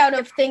made out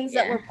of things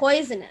that were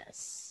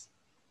poisonous.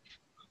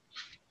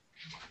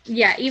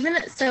 Yeah, even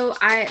so,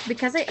 I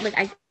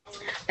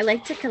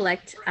like to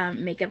collect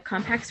makeup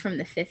compacts from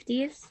the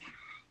 50s,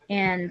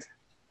 and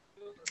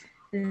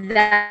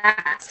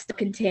that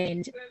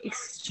contained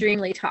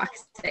extremely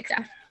toxic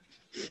stuff.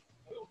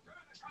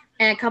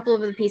 And a couple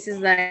of the pieces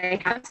that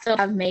I have still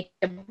have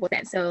makeup with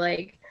it. So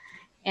like,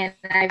 and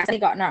I've actually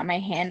gotten it on my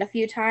hand a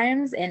few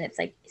times, and it's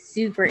like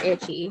super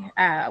itchy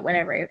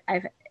whenever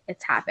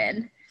it's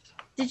happened.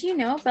 Did you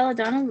know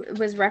Belladonna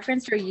was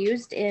referenced or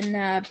used in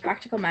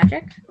Practical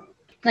Magic?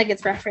 Like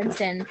it's referenced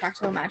in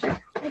Practical Magic?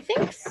 I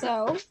think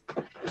so.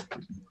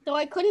 Though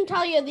I couldn't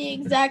tell you the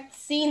exact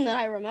scene that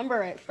I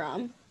remember it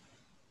from.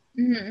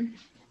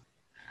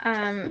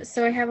 Mm-hmm.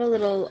 So I have a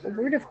little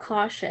word of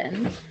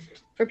caution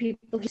for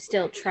people who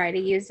still try to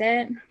use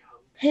it.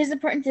 It is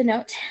important to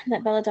note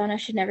that belladonna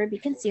should never be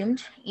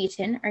consumed,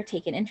 eaten, or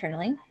taken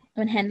internally.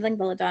 When handling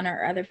belladonna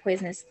or other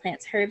poisonous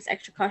plants, herbs,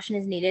 extra caution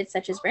is needed,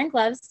 such as wearing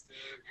gloves,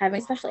 having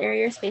a special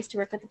area or space to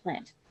work with the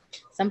plant.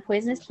 Some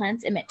poisonous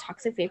plants emit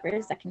toxic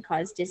vapors that can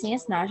cause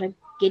dizziness, nausea,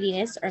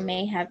 giddiness, or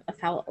may have a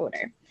foul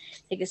odor.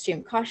 Take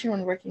extreme caution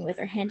when working with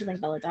or handling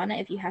belladonna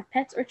if you have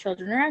pets or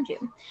children around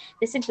you.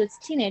 This includes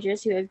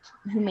teenagers who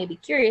may be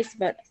curious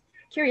but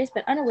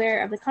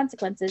unaware of the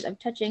consequences of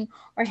touching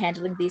or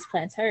handling these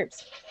plants'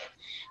 herbs.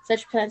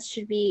 Such plants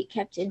should be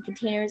kept in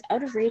containers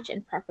out of reach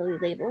and properly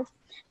labeled.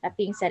 That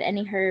being said,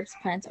 any herbs,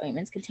 plants,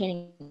 ointments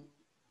containing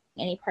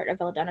any part of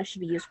belladonna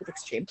should be used with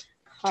extreme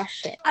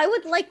caution. I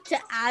would like to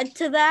add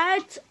to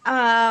that.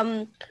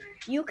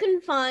 You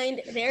can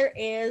find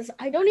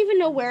I don't even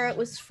know where it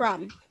was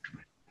from,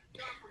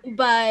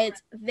 but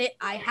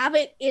I have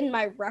it in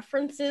my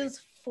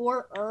references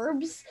for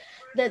herbs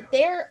that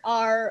there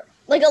are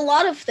like a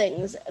lot of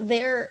things.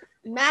 There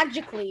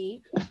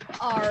magically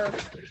are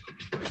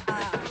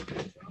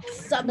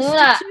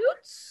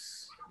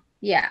substitutes.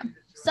 Yeah.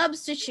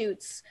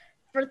 Substitutes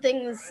for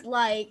things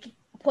like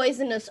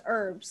poisonous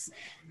herbs,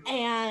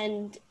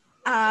 and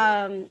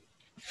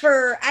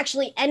for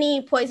actually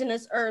any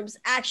poisonous herbs.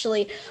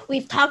 Actually,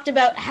 we've talked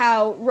about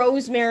how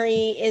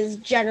rosemary is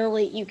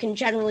you can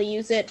generally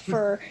use it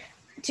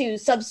to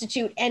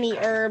substitute any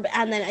herb,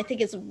 and then I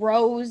think it's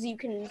rose you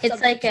can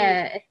it's like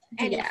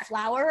any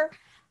flower.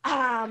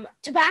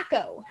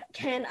 Tobacco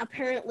can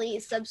apparently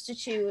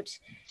substitute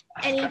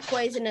any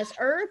poisonous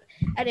herb,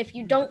 and if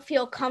you don't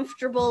feel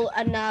comfortable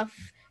enough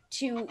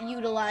to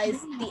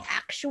utilize the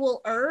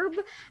actual herb,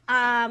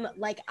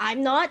 like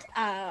I'm not,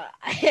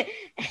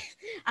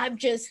 I'm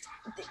just,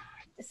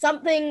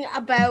 something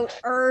about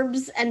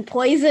herbs and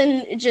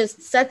poison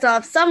just sets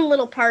off some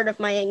little part of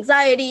my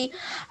anxiety,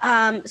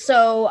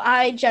 so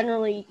I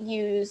generally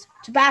use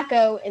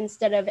tobacco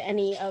instead of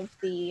any of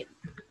the.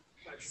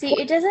 See,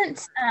 it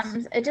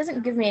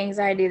doesn't give me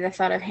anxiety, the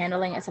thought of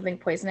handling something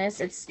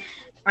poisonous.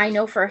 I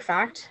know for a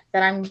fact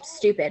that I'm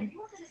stupid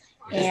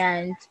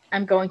and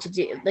I'm going to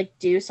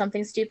do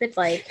something stupid,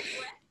 like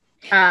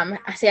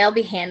say I'll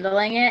be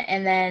handling it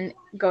and then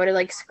go to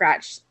like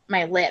scratch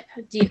my lip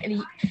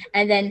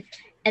and then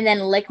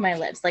lick my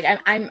lips. Like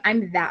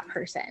I'm that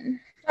person.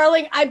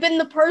 Darling, I've been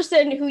the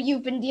person who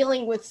you've been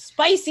dealing with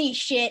spicy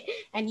shit,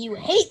 and you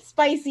hate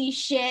spicy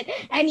shit,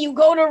 and you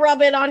go to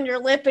rub it on your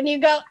lip, and you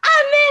go,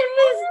 I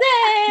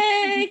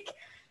made a mistake!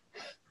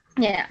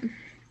 Yeah.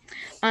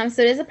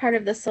 So it is a part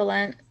of the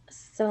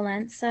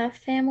Solensa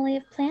family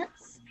of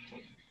plants,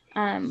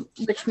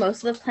 which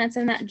most of the plants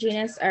in that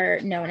genus are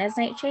known as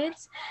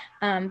nightshades.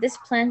 This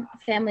plant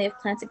family of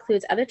plants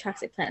includes other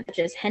toxic plants such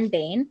as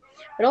henbane,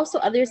 but also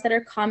others that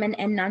are common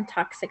and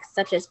non-toxic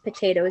such as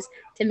potatoes,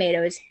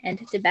 tomatoes,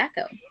 and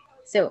tobacco.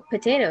 So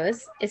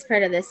potatoes is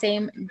part of the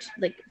same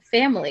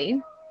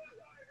family.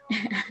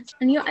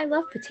 And I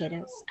love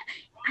potatoes.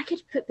 I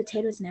could put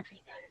potatoes in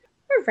everything.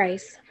 Or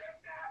rice.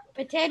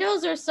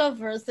 Potatoes are so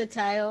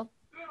versatile.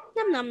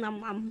 Nom nom nom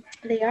nom.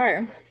 They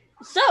are.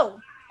 So,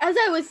 as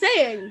I was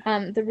saying,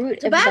 the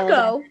root tobacco, of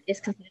belladonna is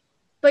considered.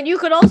 But you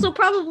could also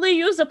probably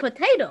use a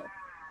potato.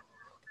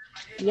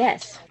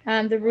 Yes.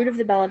 The root of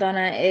the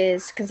belladonna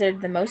is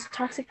considered the most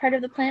toxic part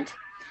of the plant.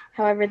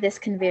 However, this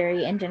can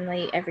vary, and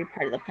generally every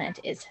part of the plant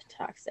is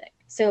toxic.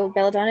 So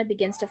belladonna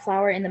begins to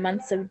flower in the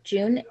months of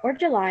June or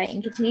July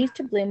and continues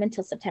to bloom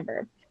until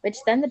September, which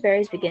then the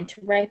berries begin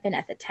to ripen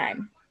at the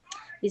time.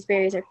 These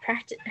berries are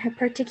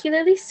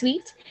particularly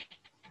sweet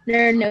and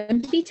are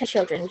known to be to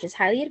children, which is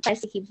highly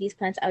advised to keep these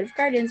plants out of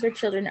gardens where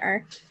children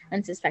are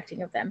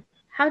unsuspecting of them.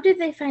 How did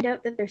they find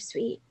out that they're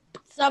sweet?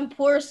 Some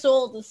poor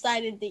soul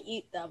decided to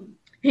eat them.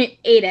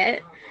 Ate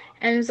it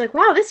and was like,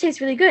 wow, this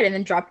tastes really good, and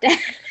then dropped it.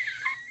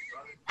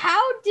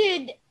 How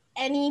did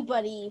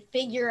anybody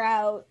figure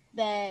out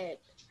that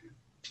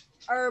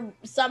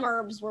some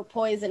herbs were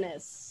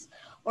poisonous,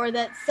 or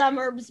that some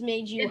herbs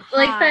made you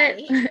high?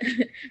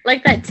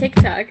 Like that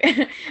TikTok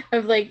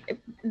of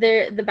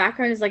the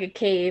background is like a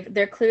cave.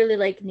 They're clearly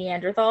like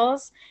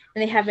Neanderthals,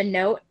 and they have a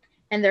note,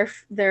 and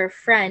their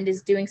friend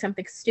is doing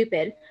something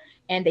stupid,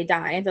 and they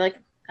die, and they're like,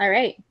 all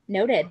right,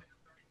 noted.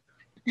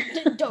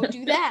 Don't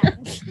do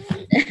that.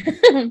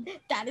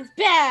 That is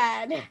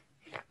bad.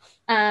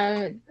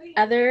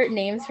 Other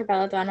names for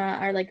belladonna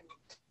are like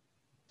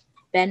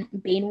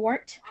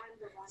banewort,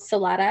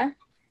 solata,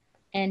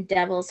 and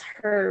devil's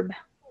herb,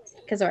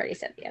 because I already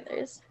said the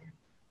others.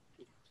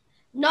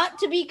 Not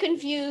to be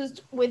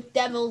confused with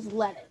devil's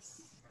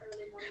lettuce.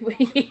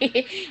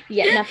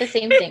 Yeah, not the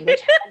same thing.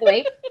 Which, by the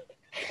way,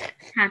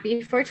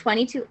 happy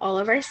 420 to all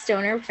of our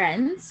stoner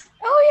friends.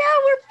 Oh yeah,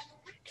 we're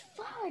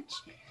fudge.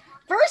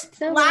 First,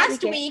 so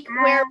last week,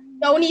 where we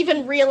don't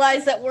even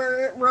realize that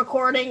we're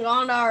recording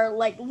on our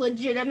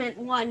legitimate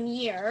 1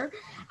 year,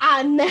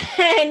 and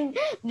then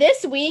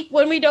this week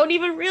when we don't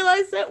even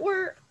realize that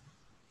we're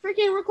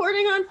freaking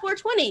recording on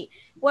 420.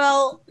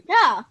 Well,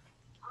 yeah.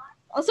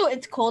 Also,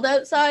 it's cold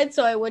outside,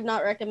 so I would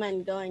not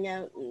recommend going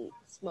out and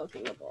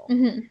smoking a bowl.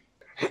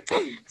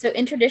 Mm-hmm. So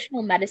in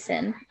traditional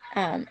medicine,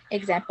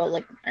 example,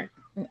 like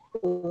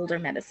older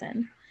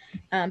medicine,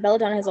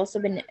 belladonna has also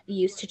been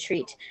used to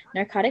treat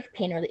narcotic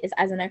pain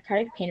as a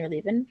narcotic pain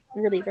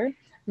reliever,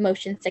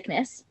 motion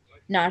sickness,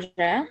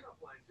 nausea,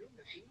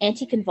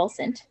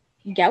 anticonvulsant,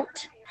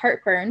 gout,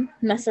 heartburn,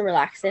 muscle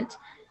relaxant,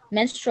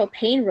 menstrual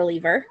pain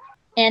reliever,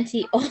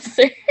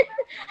 anti-ulcer,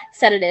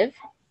 sedative,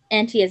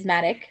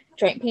 anti-asthmatic,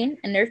 joint pain,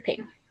 and nerve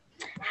pain.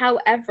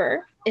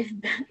 However, if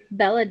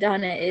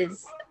belladonna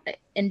is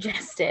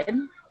ingested,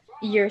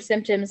 your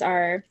symptoms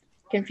are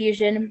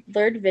confusion,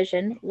 blurred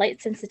vision,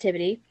 light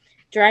sensitivity,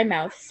 dry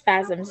mouth,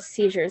 spasms,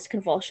 seizures,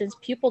 convulsions,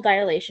 pupil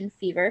dilation,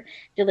 fever,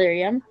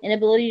 delirium,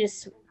 inability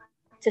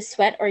to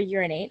sweat or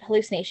urinate,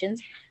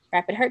 hallucinations,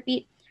 rapid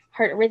heartbeat,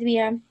 heart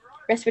arrhythmia,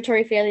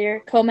 respiratory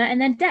failure, coma, and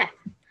then death.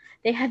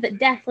 They have the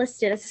death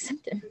listed as a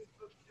symptom.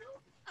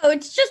 Oh,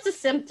 it's just a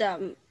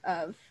symptom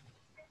of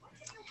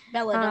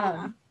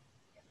belladonna.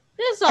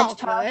 It's all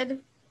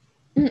good.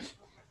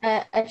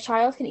 A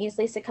child can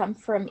easily succumb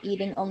from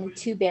eating only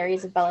 2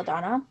 berries of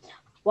belladonna,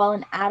 while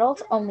an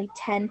adult, only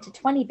 10 to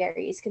 20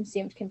 berries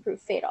consumed can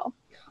prove fatal.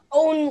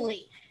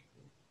 Only.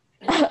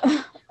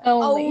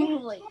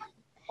 Only.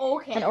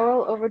 Okay. An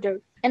oral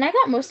overdose. And I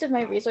got most of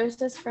my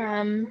resources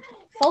from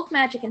Folk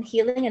Magic and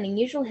Healing, An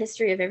Unusual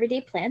History of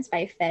Everyday Plants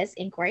by Fez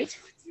Inkwright.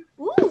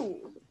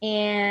 Ooh.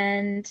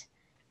 And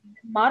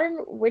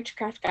Modern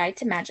Witchcraft Guide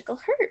to Magical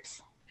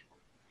Herbs.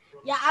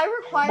 Yeah, I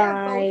require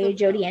both by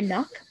Jody Ann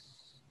Knock.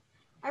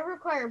 I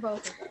require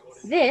both of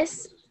those.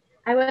 This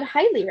I would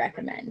highly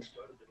recommend.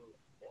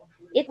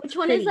 It's Which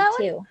one is that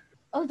too. One?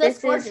 Oh, that's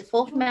gorgeous. Is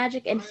Folk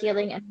Magic and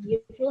Healing, An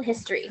Unusual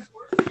History.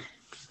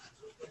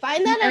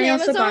 Find that on Amazon. I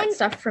also got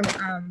stuff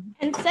from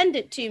and send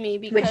it to me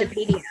because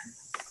Wikipedia.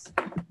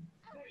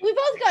 We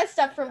both got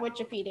stuff from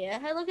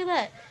Wikipedia. Hey, look at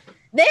that.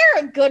 They're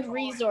a good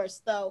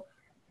resource, though.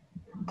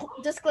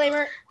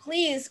 Disclaimer: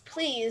 please,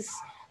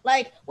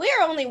 we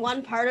are only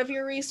one part of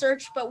your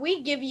research, but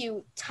we give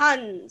you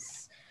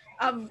tons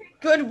of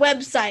good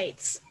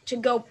websites to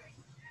go,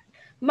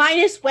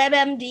 minus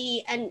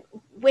WebMD and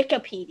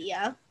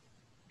Wikipedia.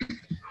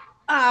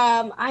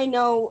 I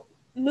know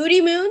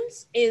Moody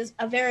Moons is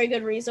a very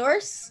good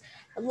resource.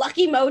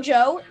 Lucky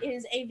Mojo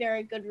is a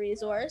very good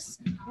resource.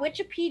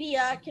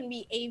 Wikipedia can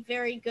be a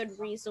very good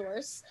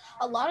resource.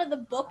 A lot of the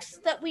books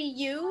that we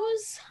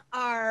use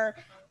are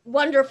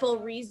wonderful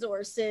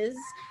resources.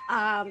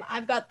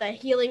 I've got the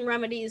Healing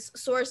Remedies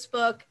source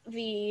book,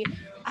 the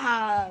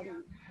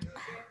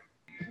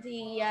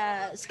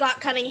the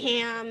Scott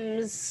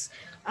Cunningham's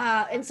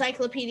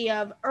Encyclopedia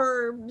of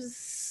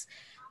Herbs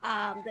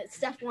that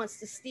Steph wants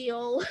to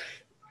steal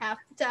half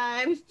the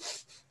time.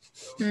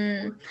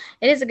 It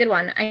is a good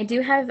one. I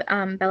do have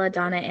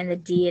Belladonna and the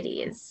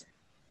deities.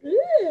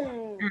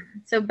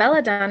 So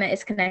Belladonna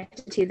is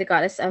connected to the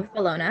goddess of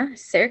Bellona,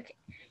 Circe,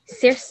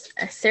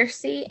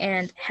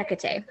 and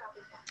Hecate.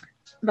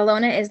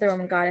 Bellona is the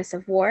Roman goddess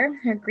of war.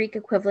 Her Greek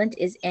equivalent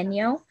is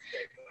Enyo.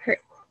 Her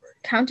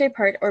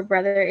counterpart or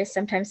brother is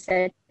sometimes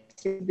said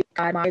to be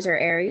god Mars or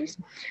Ares.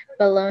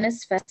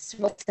 Bellona's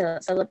festival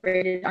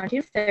celebrated on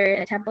June 3rd,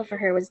 and a temple for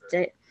her was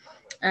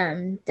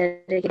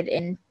dedicated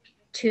in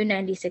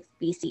 296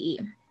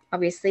 BCE.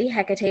 Obviously,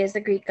 Hecate is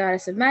the Greek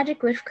goddess of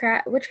magic,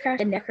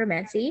 witchcraft, and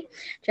necromancy,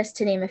 just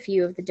to name a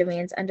few of the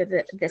domains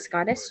under this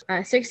goddess.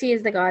 Circe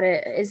is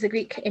the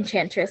Greek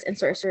enchantress and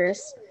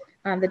sorceress,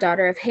 the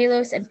daughter of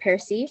Halos and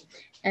Perse,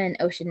 an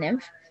ocean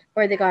nymph,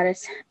 or the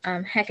goddess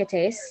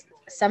Hecate.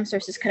 Some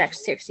sources connect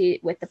Circe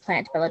with the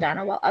plant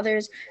Belladonna, while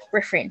others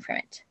refrain from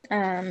it.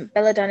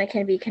 Belladonna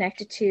can be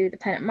connected to the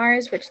planet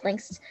Mars, which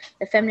links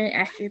the feminine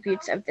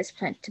attributes of this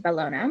plant to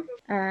Bellona.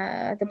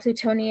 The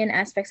Plutonian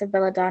aspects of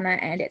Belladonna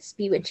and its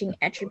bewitching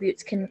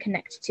attributes can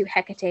connect to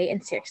Hecate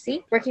and Circe.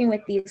 Working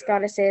with these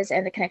goddesses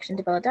and the connection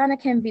to Belladonna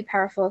can be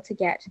powerful to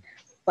get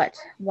what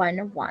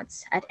one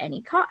wants at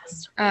any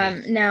cost.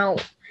 Now,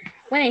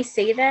 when I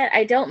say that,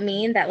 I don't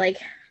mean that like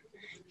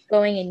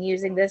going and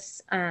using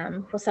this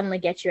will suddenly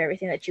get you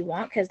everything that you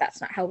want, because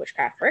that's not how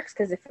witchcraft works.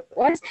 Because if it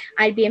was,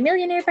 I'd be a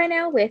millionaire by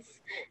now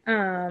with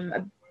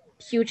a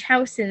huge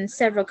house and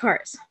several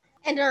cars.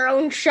 And our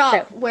own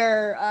shop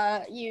where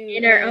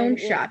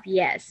shop,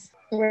 yes,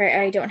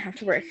 where I don't have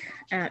to work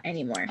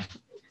anymore.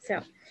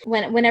 So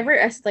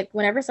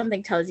whenever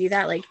something tells you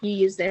that like you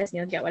use this and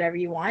you'll get whatever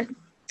you want,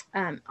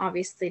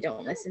 obviously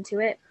don't listen to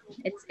it.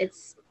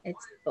 It's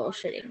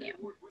bullshitting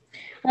you.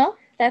 Well,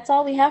 that's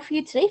all we have for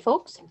you today,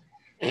 folks.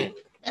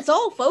 That's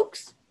all,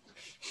 folks.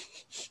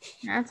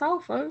 That's all,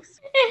 folks.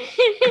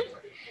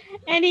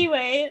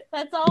 Anyway,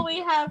 that's all we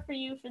have for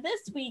you for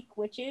this week,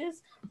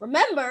 witches.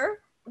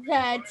 Remember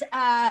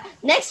that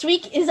next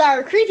week is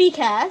our creepy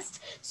cast,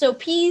 so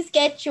please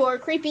get your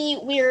creepy,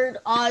 weird,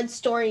 odd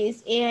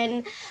stories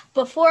in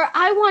before,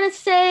 I want to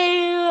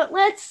say,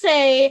 let's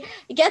say,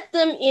 get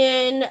them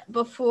in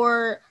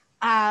before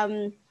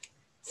Sunday,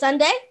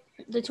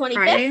 the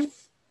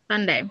 25th.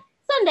 Friday?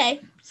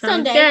 Sunday.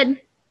 Sounds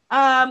good.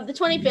 The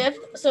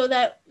 25th, so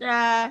that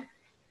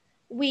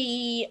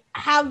we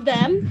have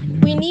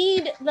them. We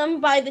need them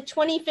by the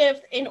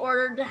 25th in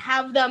order to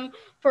have them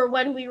for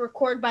when we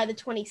record by the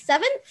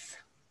 27th.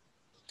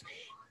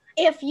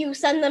 If you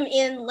send them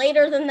in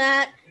later than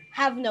that,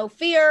 have no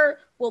fear.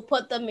 We'll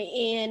put them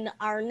in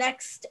our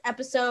next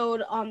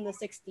episode on the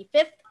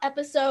 65th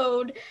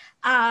episode.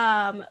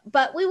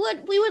 But we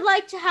would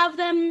like to have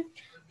them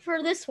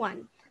for this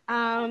one.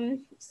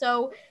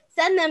 So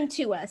send them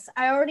to us.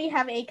 I already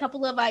have a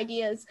couple of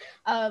ideas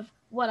of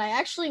what I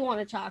actually want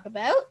to talk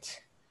about.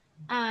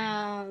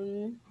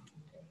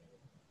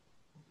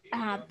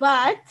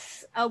 But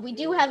we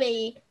do have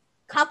a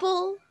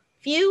couple,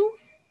 few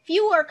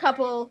or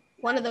couple,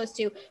 one of those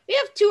two. We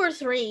have 2 or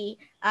 3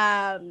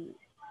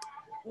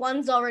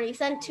 ones already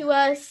sent to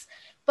us,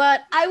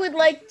 but I would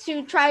like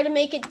to try to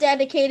make it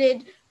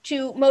dedicated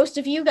to most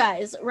of you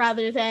guys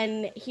rather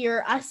than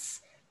hear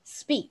us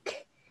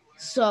speak.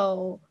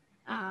 So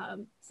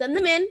send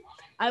them in.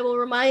 I will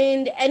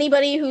remind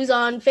anybody who's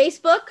on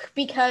Facebook,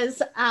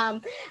 because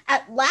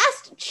at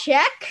last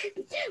check,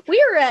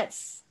 we are at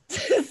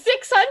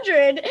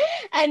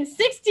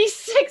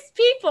 666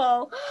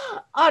 people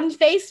on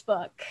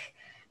Facebook.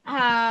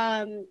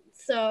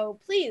 So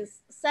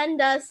please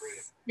send us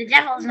the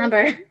devil's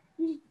number.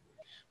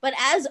 But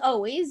as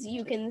always,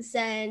 you can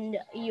send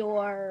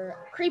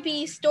your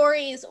creepy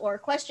stories or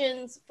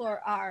questions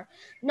for our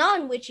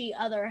non-witchy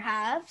other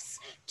halves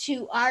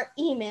to our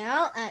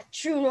email at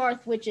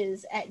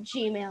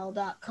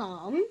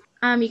truenorthwitches@gmail.com.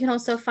 You can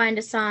also find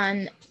us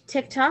on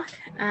TikTok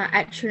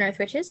at True North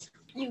Witches.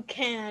 You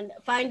can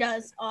find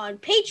us on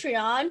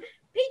Patreon,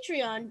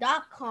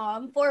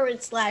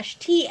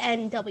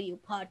 patreon.com/TNW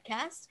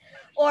podcast.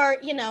 Or,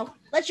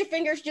 let your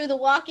fingers do the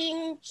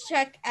walking.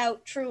 Check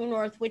out True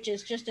North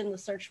Witches just in the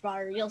search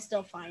bar. You'll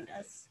still find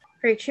us.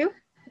 Very true.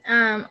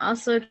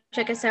 Also,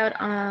 check us out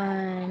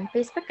on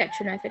Facebook at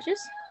True North Witches.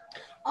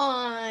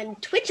 On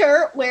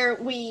Twitter, where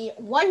we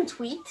one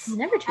tweet.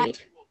 Never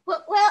tweet.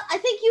 Well, I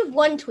think you've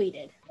one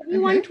tweeted. Have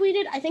you one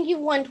tweeted? I think you've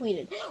one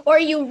tweeted. Or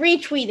you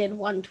retweeted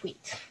one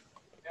tweet.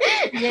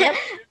 Yep.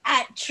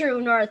 At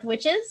True North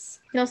Witches.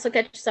 You can also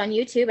catch us on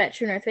YouTube at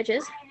True North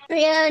Witches.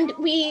 And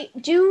we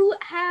do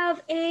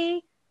have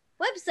a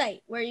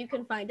website where you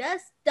can find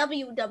us,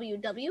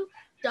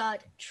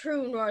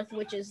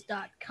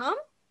 www.truenorthwitches.com.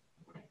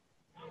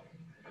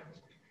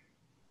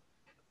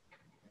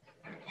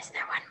 Is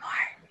there one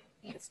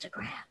more?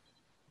 Instagram.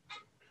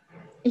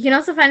 You can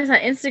also find us on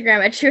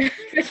Instagram at True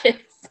North Witches.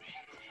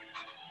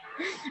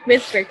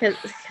 Whisper, because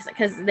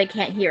they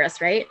can't hear us,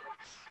 right?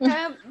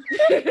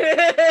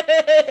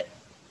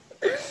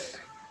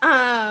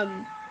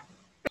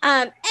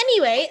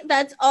 Anyway,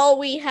 that's all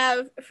we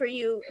have for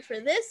you for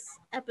this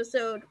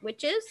episode,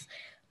 witches.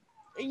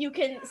 You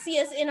can see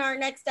us in our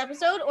next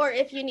episode, or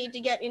if you need to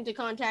get into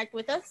contact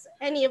with us,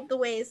 any of the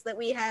ways that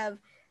we have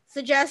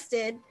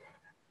suggested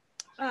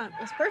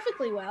is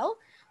perfectly well.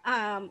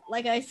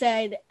 Like I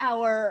said,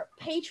 our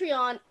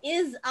Patreon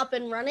is up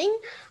and running.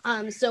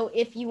 So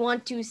if you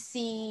want to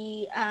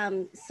see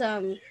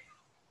some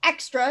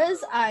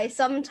extras, I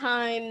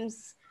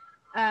sometimes,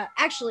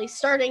 actually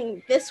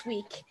starting this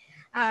week,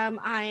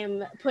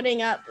 I'm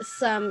putting up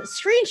some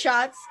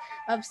screenshots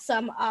of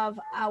some of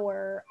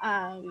our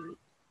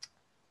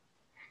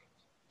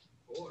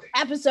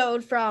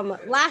episode from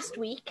last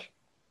week.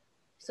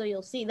 So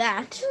you'll see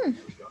that.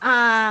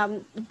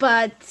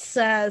 But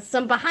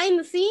some behind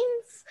the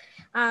scenes,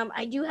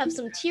 I do have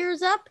some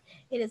tiers up.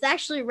 It is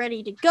actually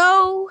ready to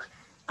go.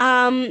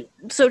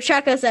 So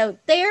check us out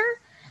there.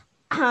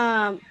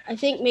 I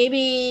think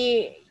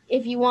maybe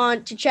if you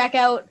want to check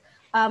out,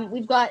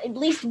 we've got at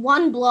least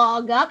one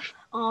blog up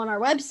on our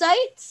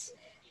website.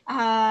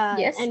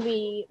 Yes. And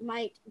we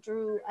might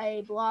do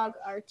a blog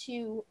or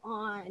two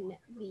on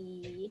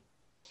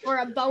for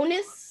a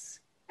bonus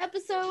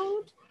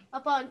episode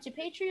up onto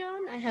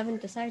Patreon. I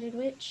haven't decided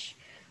which.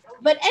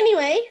 But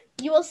anyway,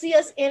 you will see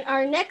us in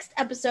our next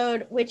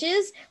episode, which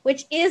is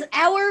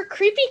our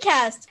creepy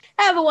cast.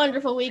 Have a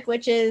wonderful week,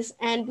 witches,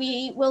 and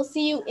we will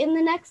see you in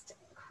the next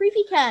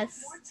creepy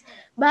cast.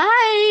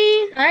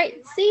 Bye. All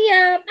right. See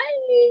ya.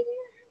 Bye.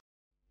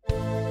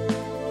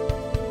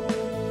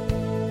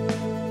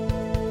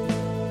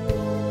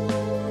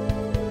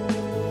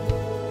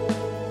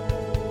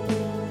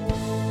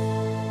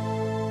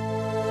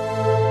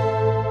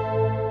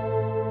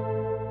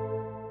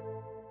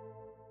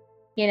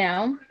 You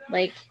know,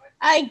 like,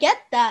 I get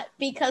that,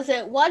 because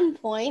at one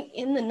point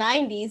in the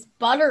 90s,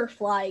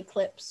 butterfly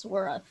clips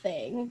were a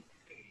thing.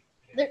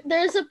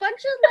 There's a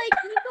bunch of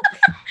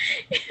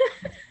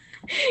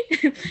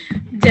like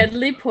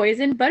deadly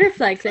poison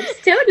butterfly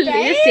clips. Totally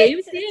right? the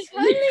same thing. It's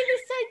totally the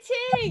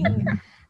same thing.